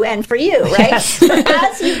for you and for you, right? But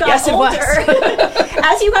as you got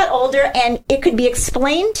as you got older and it could be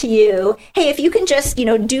explained to you, hey, if you can just,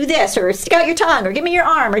 do this or stick out your tongue or give me your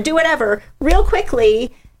arm or do whatever real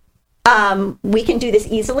quickly, we can do this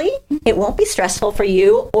easily. It won't be stressful for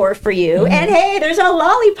you or for you. And hey, there's a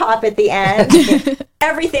lollipop at the end.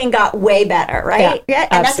 Everything got way better, right? Yeah,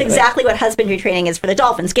 and that's exactly what husbandry training is for the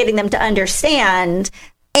dolphins, getting them to understand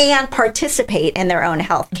and participate in their own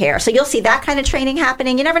health care. So you'll see that kind of training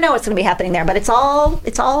happening. You never know what's going to be happening there, but it's all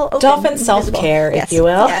open. Dolphin self-care, if you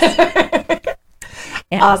will. Yes.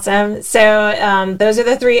 Yeah. Awesome. So those are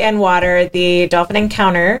the 3 in water, the dolphin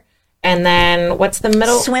encounter, and then what's the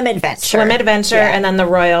middle? Swim adventure. Swim adventure, and then the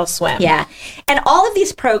royal swim. Yeah. And all of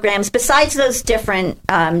these programs, besides those different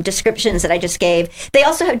descriptions that I just gave, they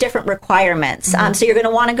also have different requirements. So you're going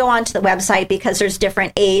to want to go onto the website because there's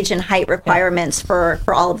different age and height requirements for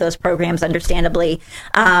all of those programs, understandably.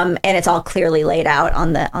 And it's all clearly laid out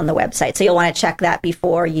on the website. So you'll want to check that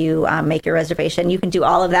before you make your reservation. You can do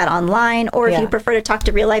all of that online, or if you prefer to talk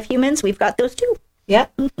to real life humans, we've got those too.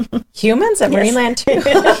 Yep. Humans at Marineland too.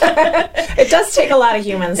 It does take a lot of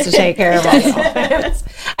humans to take care of all the dolphins.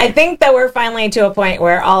 I think that we're finally to a point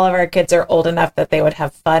where all of our kids are old enough that they would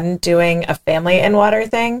have fun doing a family in water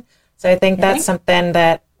thing. So I think that's something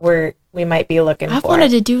that we might be looking for. I've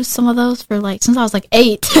wanted to do some of those for since I was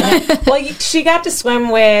 8. Well, she got to swim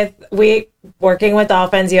working with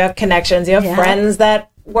dolphins. You have connections. You have friends that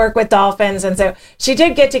work with dolphins. And so she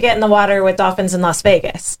did get in the water with dolphins in Las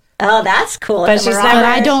Vegas. Oh, that's cool. But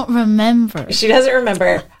I don't remember. She doesn't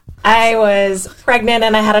remember. I was pregnant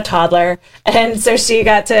and I had a toddler, and so she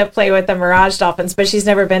got to play with the Mirage dolphins, but she's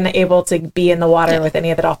never been able to be in the water with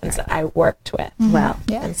any of the dolphins that I worked with. Wow.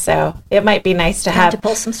 Yeah. And so it might be nice to have to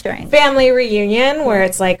pull some strings. Family reunion where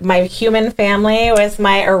it's like my human family with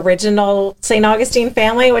my original St. Augustine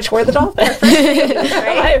family, which were the dolphins.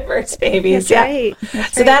 My first babies. That's right.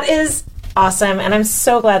 That's so that is awesome, and I'm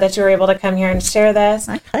so glad that you were able to come here and share this.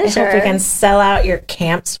 My pleasure. I hope we can sell out your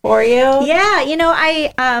camps for you. Yeah,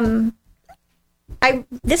 I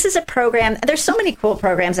this is a program. There's so many cool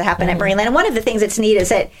programs that happen at Marineland, and one of the things that's neat is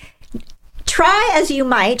that try as you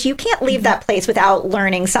might, you can't leave that place without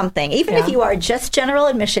learning something. Even if you are just general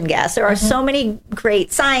admission guests, there are so many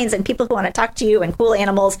great signs and people who want to talk to you and cool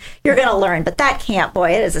animals. You're going to learn. But that camp,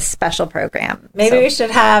 boy, it is a special program. Maybe we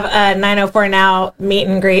should have a 904 Now meet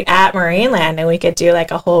and greet at Marineland, and we could do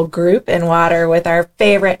a whole group in water with our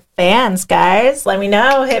favorite fans, guys. Let me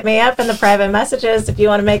know. Hit me up in the private messages if you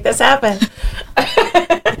want to make this happen.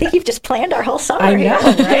 I think you've just planned our whole summer. I know,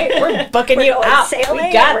 right? We're booking you out. Sailing.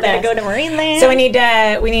 We got We're this. going to go to Marineland. So we need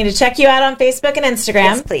to check you out on Facebook and Instagram.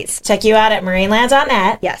 Yes, please. Check you out at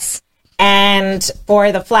marineland.net. Yes. And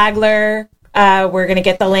for the Flagler, we're going to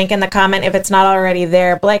get the link in the comment if it's not already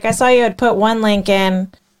there. Blake, I saw you had put one link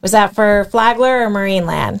in. Was that for Flagler or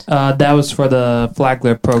Marineland? That was for the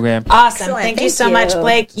Flagler program. Awesome. Excellent. Thank you so much,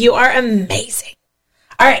 Blake. You are amazing.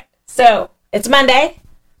 All right. So it's Monday.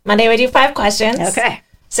 Monday we do 5 questions. Okay.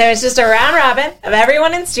 So it's just a round robin of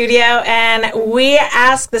everyone in studio, and we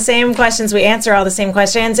ask the same questions. We answer all the same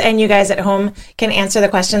questions, and you guys at home can answer the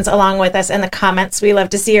questions along with us in the comments. We love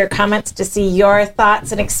to see your comments, to see your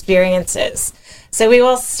thoughts and experiences. So we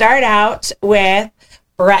will start out with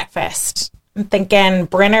breakfast. I'm thinking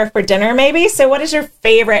Brenner for dinner, maybe. So what is your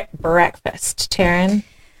favorite breakfast, Terran?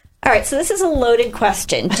 All right, so this is a loaded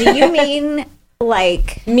question. Do you mean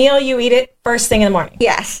meal you eat it first thing in the morning?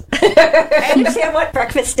 Yes. I understand what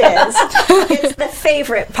breakfast is. It's the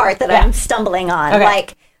favorite part that I'm stumbling on. Okay.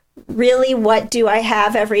 Really, what do I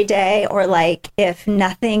have every day? Or if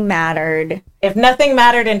nothing mattered. If nothing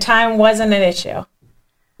mattered and time wasn't an issue.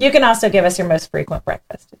 You can also give us your most frequent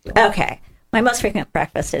breakfast if you want. Okay. My most frequent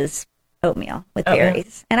breakfast is oatmeal with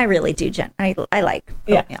berries. And I really do. I like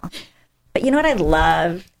oatmeal. But you know what I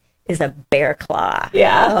love? Is a bear claw.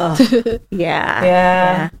 Yeah. Oh,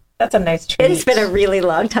 yeah. That's a nice treat. It's been a really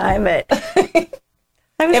long time, but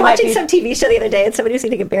I was watching some TV show the other day and somebody was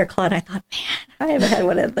eating a bear claw and I thought, man, I haven't had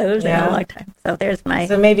one of those in a long time. So there's my...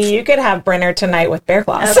 So maybe you could have Brenner tonight with bear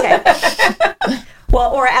claws. Okay.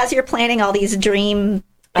 Well, or as you're planning all these dream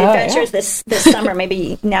adventures this summer,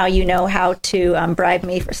 maybe now you know how to bribe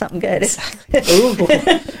me for something good. Ooh,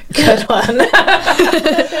 good one.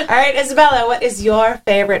 All right, Isabella, what is your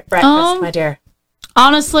favorite breakfast, my dear?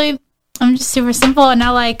 Honestly, I'm just super simple, and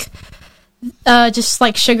I like just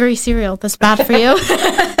sugary cereal. That's bad for you.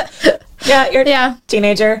 You're a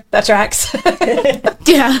teenager. That tracks.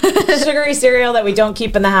 Yeah. Sugary cereal that we don't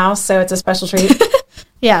keep in the house, so it's a special treat.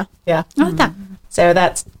 Yeah. Yeah. I like that. So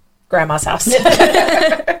that's Grandma's house.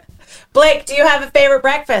 Blake, do you have a favorite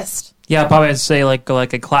breakfast? Yeah, I'd probably say like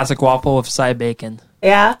a classic waffle with side bacon.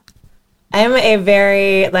 Yeah. I'm a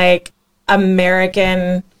very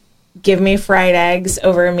American, give me fried eggs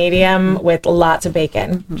over a medium with lots of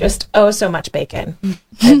bacon. Just so much bacon.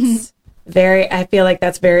 It's I feel like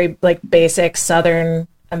that's very like basic Southern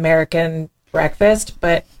American breakfast,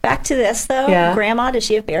 but Back to this though. Yeah. Grandma, does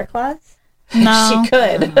she have bear claws? No. she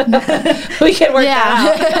could. We can work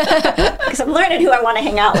that out. Because I'm learning who I want to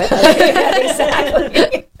hang out with.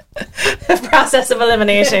 Exactly. The process of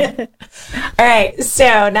elimination. All right.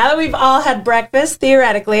 So now that we've all had breakfast,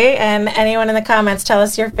 theoretically, and anyone in the comments, tell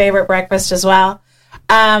us your favorite breakfast as well.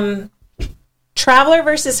 Traveler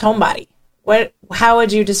versus homebody. How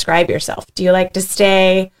would you describe yourself? Do you like to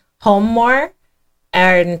stay home more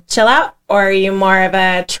and chill out, or are you more of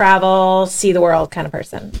a travel, see the world kind of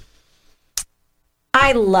person?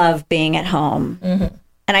 I love being at home. Mm-hmm.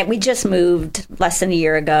 And we just moved less than a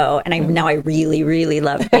year ago, and now I really, really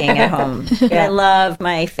love being at home. I love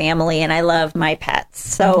my family, and I love my pets.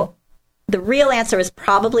 So the real answer is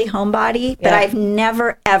probably homebody, but I've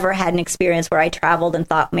never, ever had an experience where I traveled and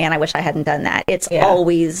thought, man, I wish I hadn't done that. It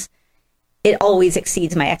always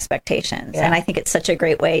exceeds my expectations. And I think it's such a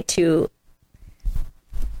great way to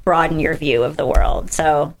broaden your view of the world.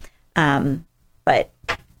 So, but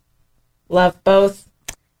love both.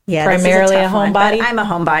 Yeah, primarily a homebody. I'm a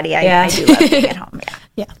homebody. I do love being at home.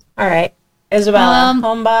 Yeah. All right, Isabella,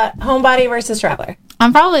 homebody versus traveler.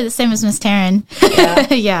 I'm probably the same as Miss Terran.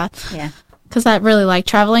 Yeah. Because I really like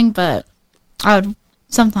traveling, but I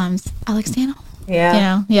like staying home.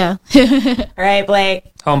 Yeah. Yeah. All right,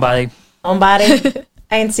 Blake. Homebody. I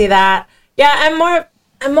can see that. Yeah, I'm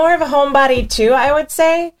more of a homebody too, I would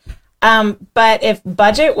say. But if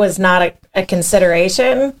budget was not a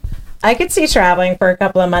consideration, I could see traveling for a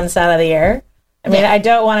couple of months out of the year. I mean, I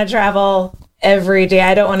don't want to travel every day.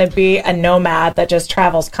 I don't want to be a nomad that just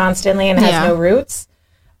travels constantly and has no roots.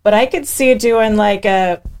 But I could see doing like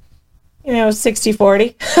a,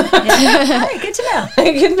 60-40. All right, good to know.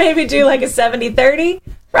 I could maybe do like a 70-30.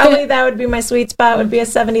 Probably that would be my sweet spot, would be a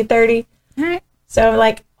 70-30. All right. So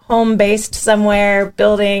like home-based somewhere,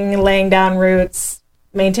 laying down roots,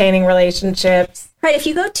 maintaining relationships. Right, if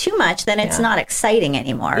you go too much, then it's not exciting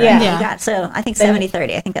anymore. Right? Yeah. So I think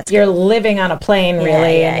 70-30, I think that's You're living on a plane,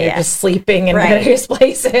 really, and you're just sleeping in various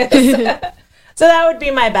places. So that would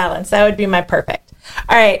be my balance. That would be my perfect.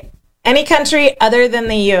 All right. Any country other than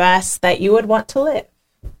the U.S. that you would want to live?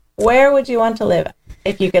 Where would you want to live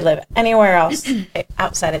if you could live anywhere else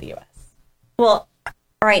outside of the U.S.? Well,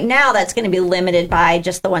 right now that's going to be limited by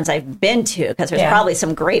just the ones I've been to, because there's probably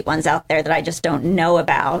some great ones out there that I just don't know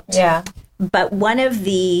about. Yeah. But one of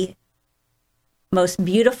the most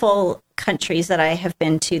beautiful countries that I have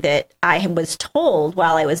been to that I was told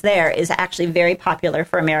while I was there is actually very popular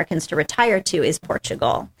for Americans to retire to is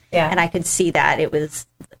Portugal. Yeah. And I could see that it was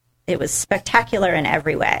spectacular in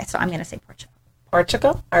every way. So I'm going to say Portugal.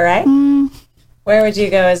 Portugal? All right. Where would you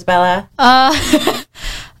go, Isabella? I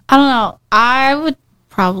don't know. I would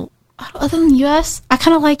probably, other than the U.S., I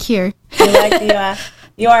kind of like here. You like the U.S.?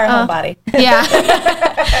 You are a homebody. Yeah.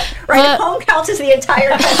 Right, home counts as the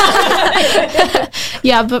entire country.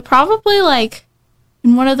 Yeah, but probably like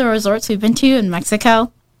in one of the resorts we've been to in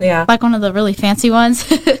Mexico. Yeah. Like one of the really fancy ones.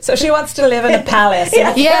 So she wants to live in a palace.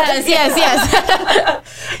 Yes.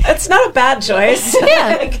 It's not a bad choice.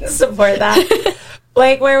 Yeah. I can support that.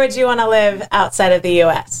 Blake, where would you want to live outside of the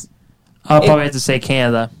U.S.? I'll probably have to say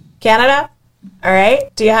Canada. Canada? All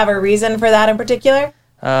right. Do you have a reason for that in particular?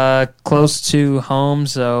 Close to home,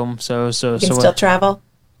 so You can still travel?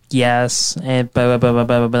 yes, and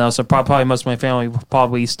but also probably most of my family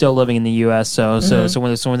probably still living in the U.S. So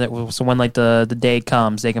when like the day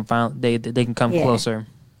comes, they can come closer.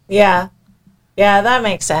 Yeah, that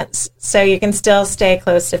makes sense. So you can still stay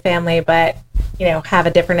close to family, but have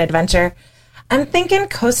a different adventure. I'm thinking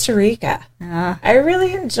Costa Rica. I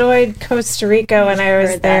really enjoyed Costa Rica when I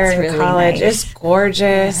was there in really college. nice. It's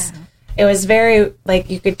gorgeous. Yeah. It was very,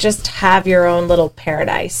 you could just have your own little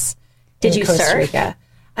paradise. Did you Costa surf? Rica.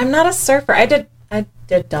 I'm not a surfer. I did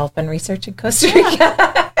dolphin research in Costa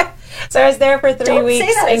Rica. So I was there for 3 weeks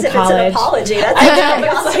say that in as if college. It's an apology. That's I know,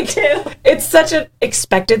 awesome too. It's such an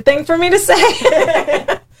expected thing for me to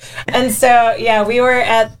say. And so, we were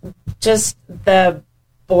at just the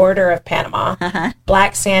border of Panama,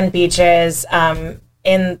 black sand beaches,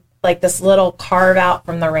 in this little carve out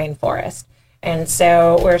from the rainforest. And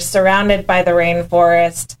so we're surrounded by the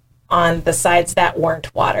rainforest on the sides that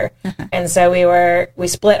weren't water. And so we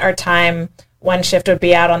split our time. One shift would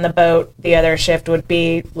be out on the boat. The other shift would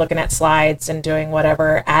be looking at slides and doing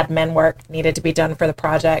whatever admin work needed to be done for the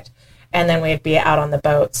project. And then we'd be out on the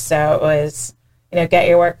boat. So it was, get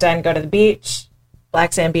your work done, go to the beach.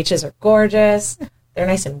 Black sand beaches are gorgeous. They're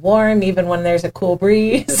nice and warm, even when there's a cool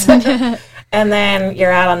breeze. And then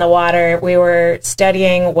you're out on the water. We were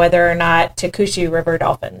studying whether or not Takushi River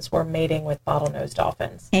dolphins were mating with bottlenose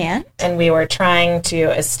dolphins. And we were trying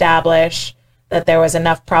to establish that there was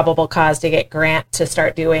enough probable cause to get Grant to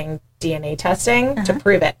start doing DNA testing to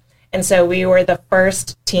prove it. And so we were the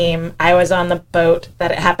first team. I was on the boat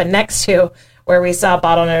that it happened next to, where we saw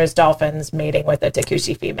bottlenose dolphins mating with a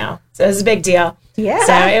Takushi female. So it was a big deal. Yeah.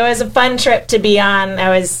 So it was a fun trip to be on. I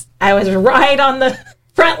was right on the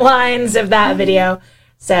front lines of that video.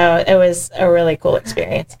 So it was a really cool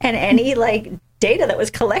experience. And any data that was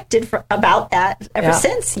collected about that ever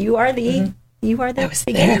since, you are the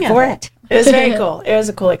beginning of it. It was very cool. It was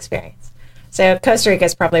a cool experience. So Costa Rica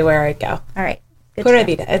is probably where I'd go. All right. Pura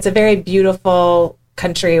Vida. It's a very beautiful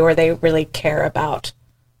country where they really care about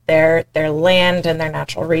their land and their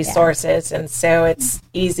natural resources. And so it's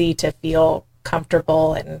easy to feel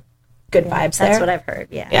comfortable and good vibes there. That's what I've heard.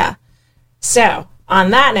 Yeah. Yeah. So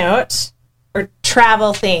on that note, or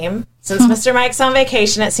travel theme, since Mr. Mike's on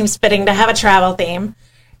vacation, it seems fitting to have a travel theme.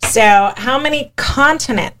 So how many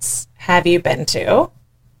continents have you been to,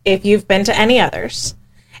 if you've been to any others?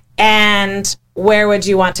 And where would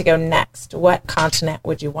you want to go next? What continent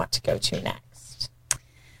would you want to go to next?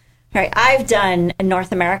 All right. I've done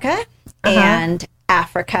North America and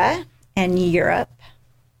Africa and Europe.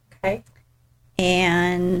 Okay.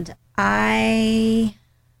 And I'm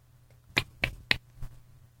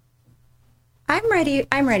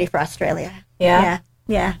ready for Australia. Yeah?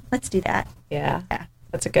 Yeah. Let's do that. Yeah.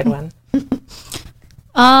 That's a good one.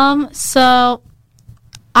 So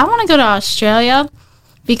I want to go to Australia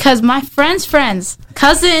because my friend's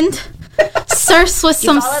cousin surfs with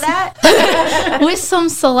You follow that? with some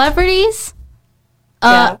celebrities.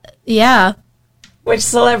 Yeah. Which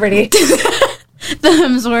celebrity? The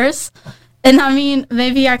Hemsworths. And I mean,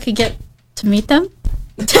 maybe I could get to meet them.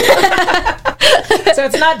 So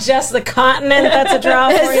it's not just the continent that's a draw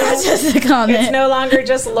for you. It's not just the continent. It's no longer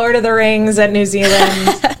just Lord of the Rings at New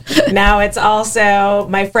Zealand. Now it's also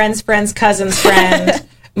my friend's cousin's friend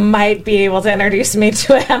might be able to introduce me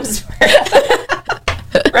to a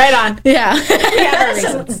Hemsworth. Right on. Yeah. That's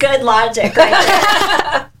some good logic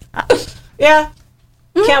right there. Yeah.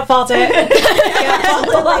 Can't fault it. Can't fault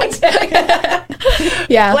the logic.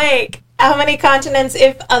 Yeah. Blake, how many continents,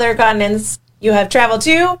 if other continents, you have traveled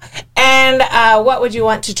to, and what would you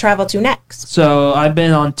want to travel to next? So I've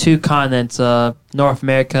been on 2 continents, North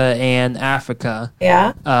America and Africa.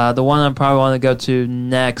 Yeah. The one I probably want to go to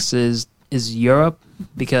next is Europe,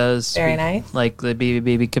 because Very nice. Specifically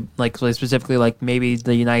maybe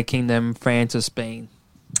the United Kingdom, France, or Spain.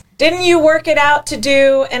 Didn't you work it out to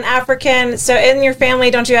do an African? So in your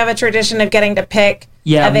family, don't you have a tradition of getting to pick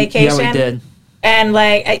a vacation? Yeah, we did. And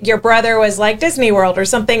your brother was like Disney World or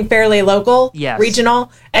something fairly local, yes,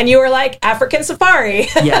 regional, and you were like African safari.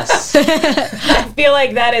 Yes. I feel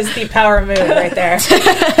like that is the power move right there.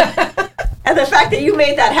 And the fact that you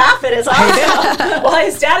made that happen is awesome. Well,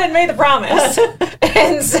 his dad had made the promise,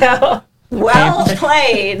 and so well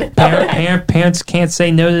played. Parents can't say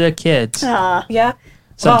no to their kids. Yeah.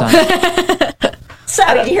 Sometimes. So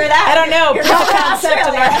did you hear that? I don't know.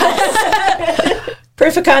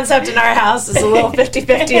 Proof of concept in our house is a little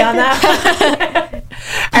 50-50 on that.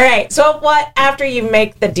 All right. So what, after you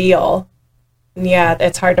make the deal,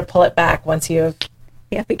 it's hard to pull it back once you've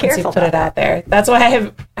be careful. Once you put it out there. That's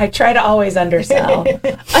why I try to always undersell,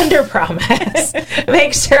 under promise.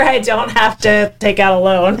 Make sure I don't have to take out a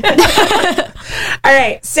loan. All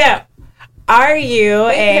right. So are you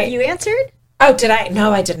have you answered? Oh, did I?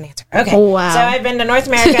 No, I didn't answer. Okay. Wow. So I've been to North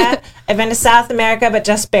America. I've been to South America, but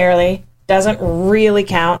just barely. Doesn't really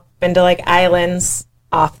count. Been to islands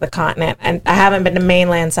off the continent. And I haven't been to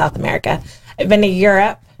mainland South America. I've been to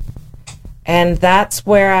Europe. And that's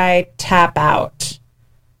where I tap out.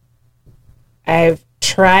 I've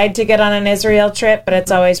tried to get on an Israel trip, but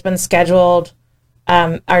it's always been scheduled.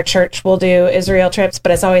 Our church will do Israel trips,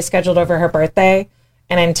 but it's always scheduled over her birthday.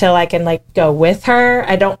 And until I can go with her,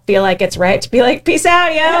 I don't feel like it's right to be like, peace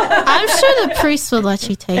out, yo. I'm sure the priest would let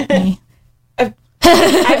you take me.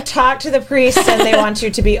 I've talked to the priests, and they want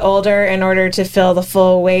you to be older in order to feel the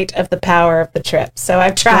full weight of the power of the trip. So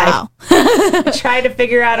I've tried. Wow. Tried to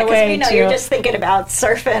figure out a way to. You're just thinking about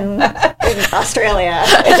surfing in Australia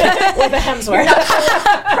with a Hemsworth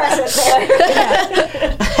present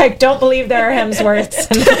there. I don't believe there are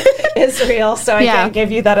Hemsworths in Israel, so I can't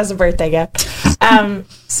give you that as a birthday gift.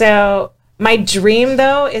 So my dream,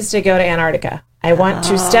 though, is to go to Antarctica. I want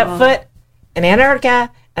to step foot in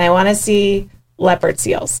Antarctica, and I want to see leopard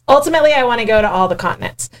seals. Ultimately, I want to go to all the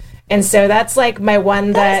continents. And so that's like my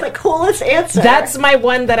one That's the coolest answer. That's my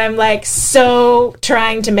one that I'm like so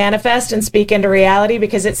trying to manifest and speak into reality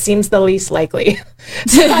because it seems the least likely.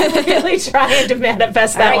 So I'm really trying to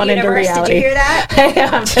manifest that one into reality. Did you hear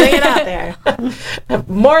that? I'm putting it out there.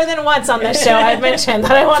 More than once on this show, I've mentioned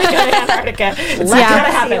that I want to go to Antarctica. It's not gonna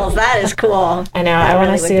happen. Seals, that is cool. I know. I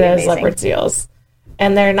want to see those leopard seals.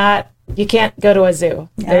 And they're not, you can't go to a zoo.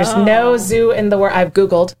 There's no zoo in the world. I've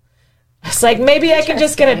Googled. It's like, maybe I can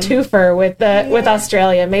just get a twofer with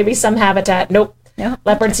Australia. Maybe some habitat. Nope.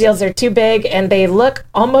 Leopard seals are too big, and they look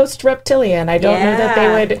almost reptilian. I don't know that they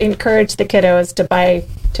would encourage the kiddos to buy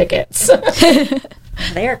tickets.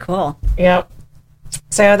 They are cool. Yep.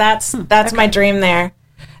 So that's my dream there.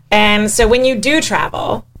 And so when you do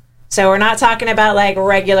travel, so we're not talking about like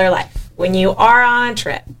regular life. When you are on a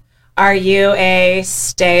trip, are you a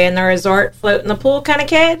stay in the resort, float in the pool kind of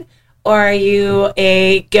kid? Or are you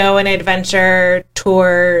a go and adventure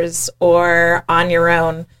tours or on your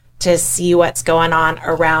own to see what's going on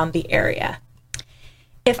around the area?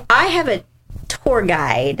 If I have a tour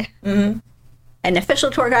guide, an official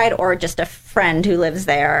tour guide, or just a friend who lives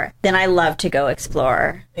there, then I love to go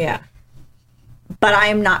explore. Yeah. But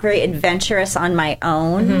I'm not very adventurous on my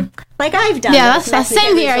own. Like I've done. Yeah, that's the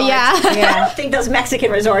same here. Resorts. Yeah. I don't think those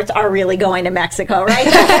Mexican resorts are really going to Mexico, right?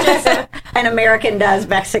 That's just an American does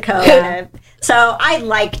Mexico. So I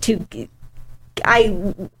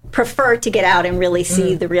prefer to get out and really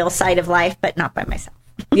see the real side of life, but not by myself.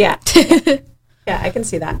 Yeah. Yeah, I can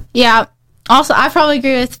see that. Yeah. Also, I probably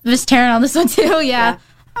agree with Miss Terran on this one too. Yeah.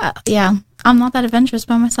 I'm not that adventurous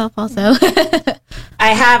by myself also.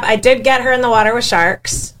 I did get her in the water with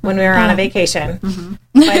sharks when we were on a vacation,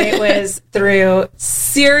 but it was through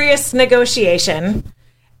serious negotiation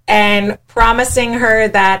and promising her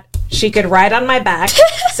that she could ride on my back.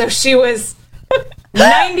 So she was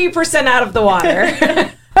 90% out of the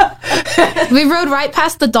water. We rode right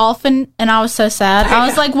past the dolphin, and I was so sad. I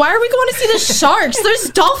was like, why are we going to see the sharks? There's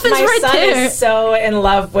dolphins My right son there. is so in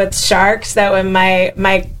love with sharks that when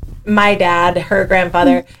my dad, her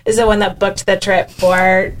grandfather, is the one that booked the trip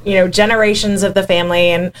for, generations of the family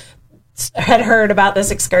and had heard about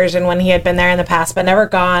this excursion when he had been there in the past but never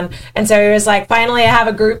gone. And so he was like, finally I have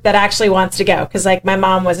a group that actually wants to go, because like my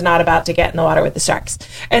mom was not about to get in the water with the sharks.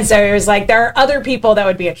 And so he was like, there are other people that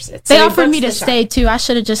would be interested. So they offered me to stay too. I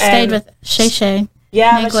should have just stayed with Shay Shay.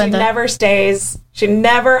 Yeah, but she never stays. She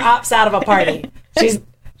never opts out of a party.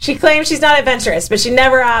 She claims she's not adventurous, but she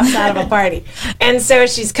never opts out of a party. And so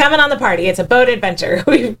she's coming on the party. It's a boat adventure.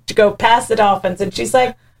 We go past the dolphins, and she's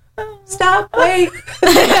like, stop, wait. We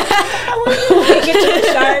get to the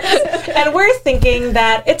sharks, and we're thinking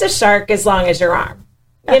that it's a shark as long as your arm.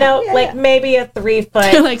 Maybe a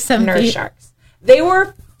 3-foot like 7 nurse feet. sharks. They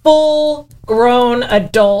were full-grown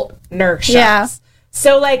adult nurse sharks. Yeah.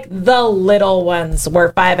 So, like, the little ones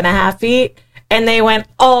were 5.5 feet. And they went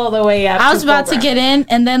all the way up. I was about to get in,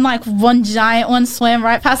 and then like one giant one swam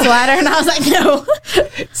right past the ladder, and I was like, no.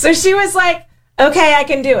 So she was like, okay, I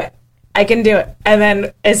can do it. And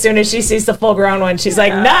then as soon as she sees the full grown one, she's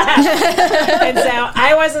like, nah. And so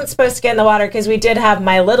I wasn't supposed to get in the water because we did have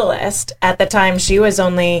my littlest. At the time, she was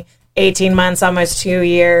only 18 months, almost 2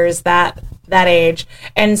 years, that age.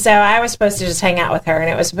 And so I was supposed to just hang out with her, and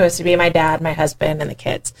it was supposed to be my dad, my husband, and the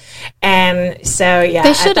kids. And so, yeah.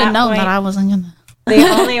 They should have known that I wasn't going to. The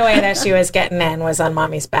only way that she was getting in was on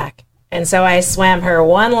mommy's back. And so I swam her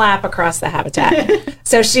one lap across the habitat.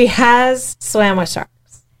 So she has swam with sharks.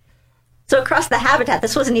 So across the habitat,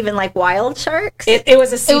 this wasn't even like wild sharks? It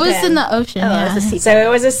was a sea pen. It was in the ocean, It was a sea So it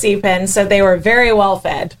was a sea pen, so they were very well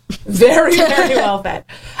fed. Very, very well fed.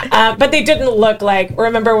 But they didn't look like,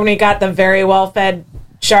 remember when we got the very well fed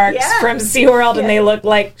sharks from SeaWorld and they looked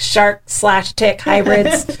like shark/tick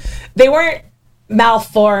hybrids? They weren't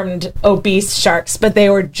malformed, obese sharks, but they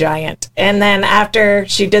were giant. And then after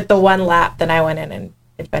she did the one lap, then I went in and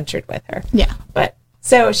adventured with her. Yeah. But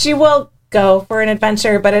so she will go for an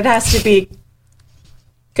adventure, but it has to be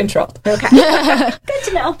controlled. Okay. Good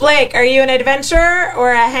to know. Blake, are you an adventurer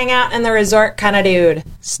or a hang out in the resort kind of dude?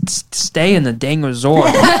 Stay in the dang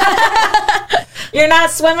resort. You're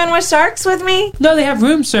not swimming with sharks with me? No, they have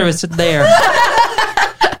room service there.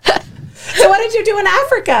 So what did you do in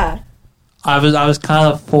Africa? I was kind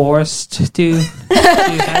of forced to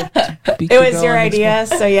It was your idea,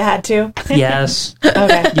 so you had to? Yes.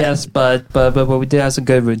 Okay. Yes, but we did have some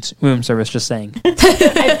good room service, just saying.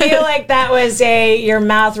 I feel like that was your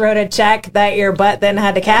mouth wrote a check that your butt then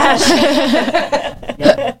had to cash.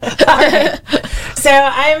 All right. So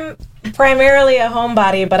I'm primarily a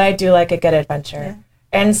homebody, but I do like a good adventure.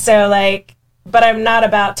 And so but I'm not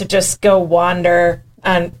about to just go wander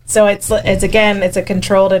So it's a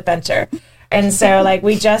controlled adventure. And so like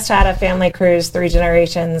we just had a family cruise, 3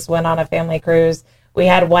 generations went on a family cruise. We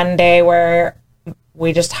had one day where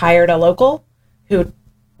we just hired a local who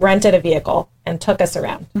rented a vehicle and took us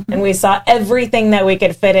around. And we saw everything that we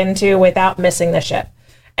could fit into without missing the ship.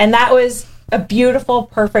 And that was a beautiful,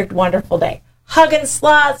 perfect, wonderful day. Hugging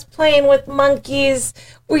sloths, playing with monkeys.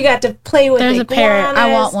 We got to play with There's iguanas. a parrot.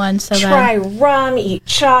 I want one so bad. Try rum, eat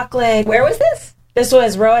chocolate. Where was this? This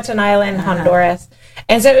was Roatan Island, Honduras.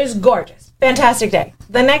 And so it was gorgeous. Fantastic day.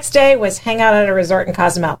 The next day was hang out at a resort in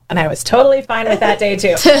Cozumel. And I was totally fine with that day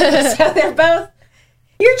too. So they're both.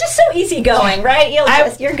 You're just so easygoing, right?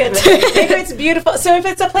 You're good with it. If it's beautiful. So if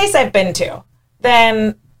it's a place I've been to,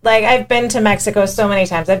 then like I've been to Mexico so many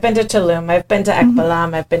times. I've been to Tulum. I've been to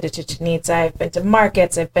Ekbalam. I've been to Chichen Itza. I've been to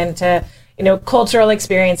markets. I've been to, cultural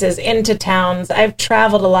experiences, into towns. I've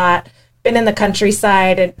traveled a lot, been in the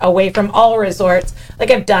countryside and away from all resorts.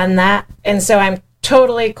 Like I've done that. And so I'm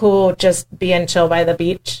totally cool just being chill by the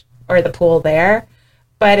beach or the pool there.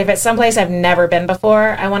 But if it's someplace I've never been before,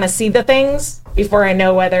 I want to see the things before I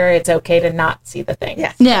know whether it's okay to not see the things.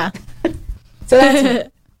 Yes. Yeah. So that's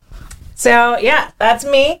me. So yeah, that's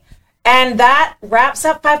me. And that wraps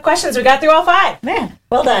up 5 questions. We got through all 5. Man,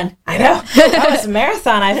 well done. I know. That was a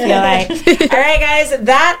marathon, I feel like. All right, guys,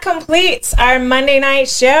 that completes our Monday night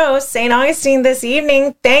show, St. Augustine this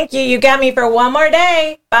evening. Thank you. You got me for one more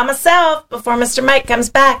day by myself before Mr. Mike comes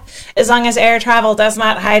back, as long as air travel does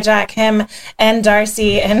not hijack him and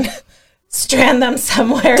Darcy and strand them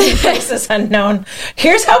somewhere in places unknown.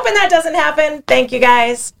 Here's hoping that doesn't happen. Thank you,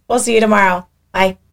 guys. We'll see you tomorrow. Bye.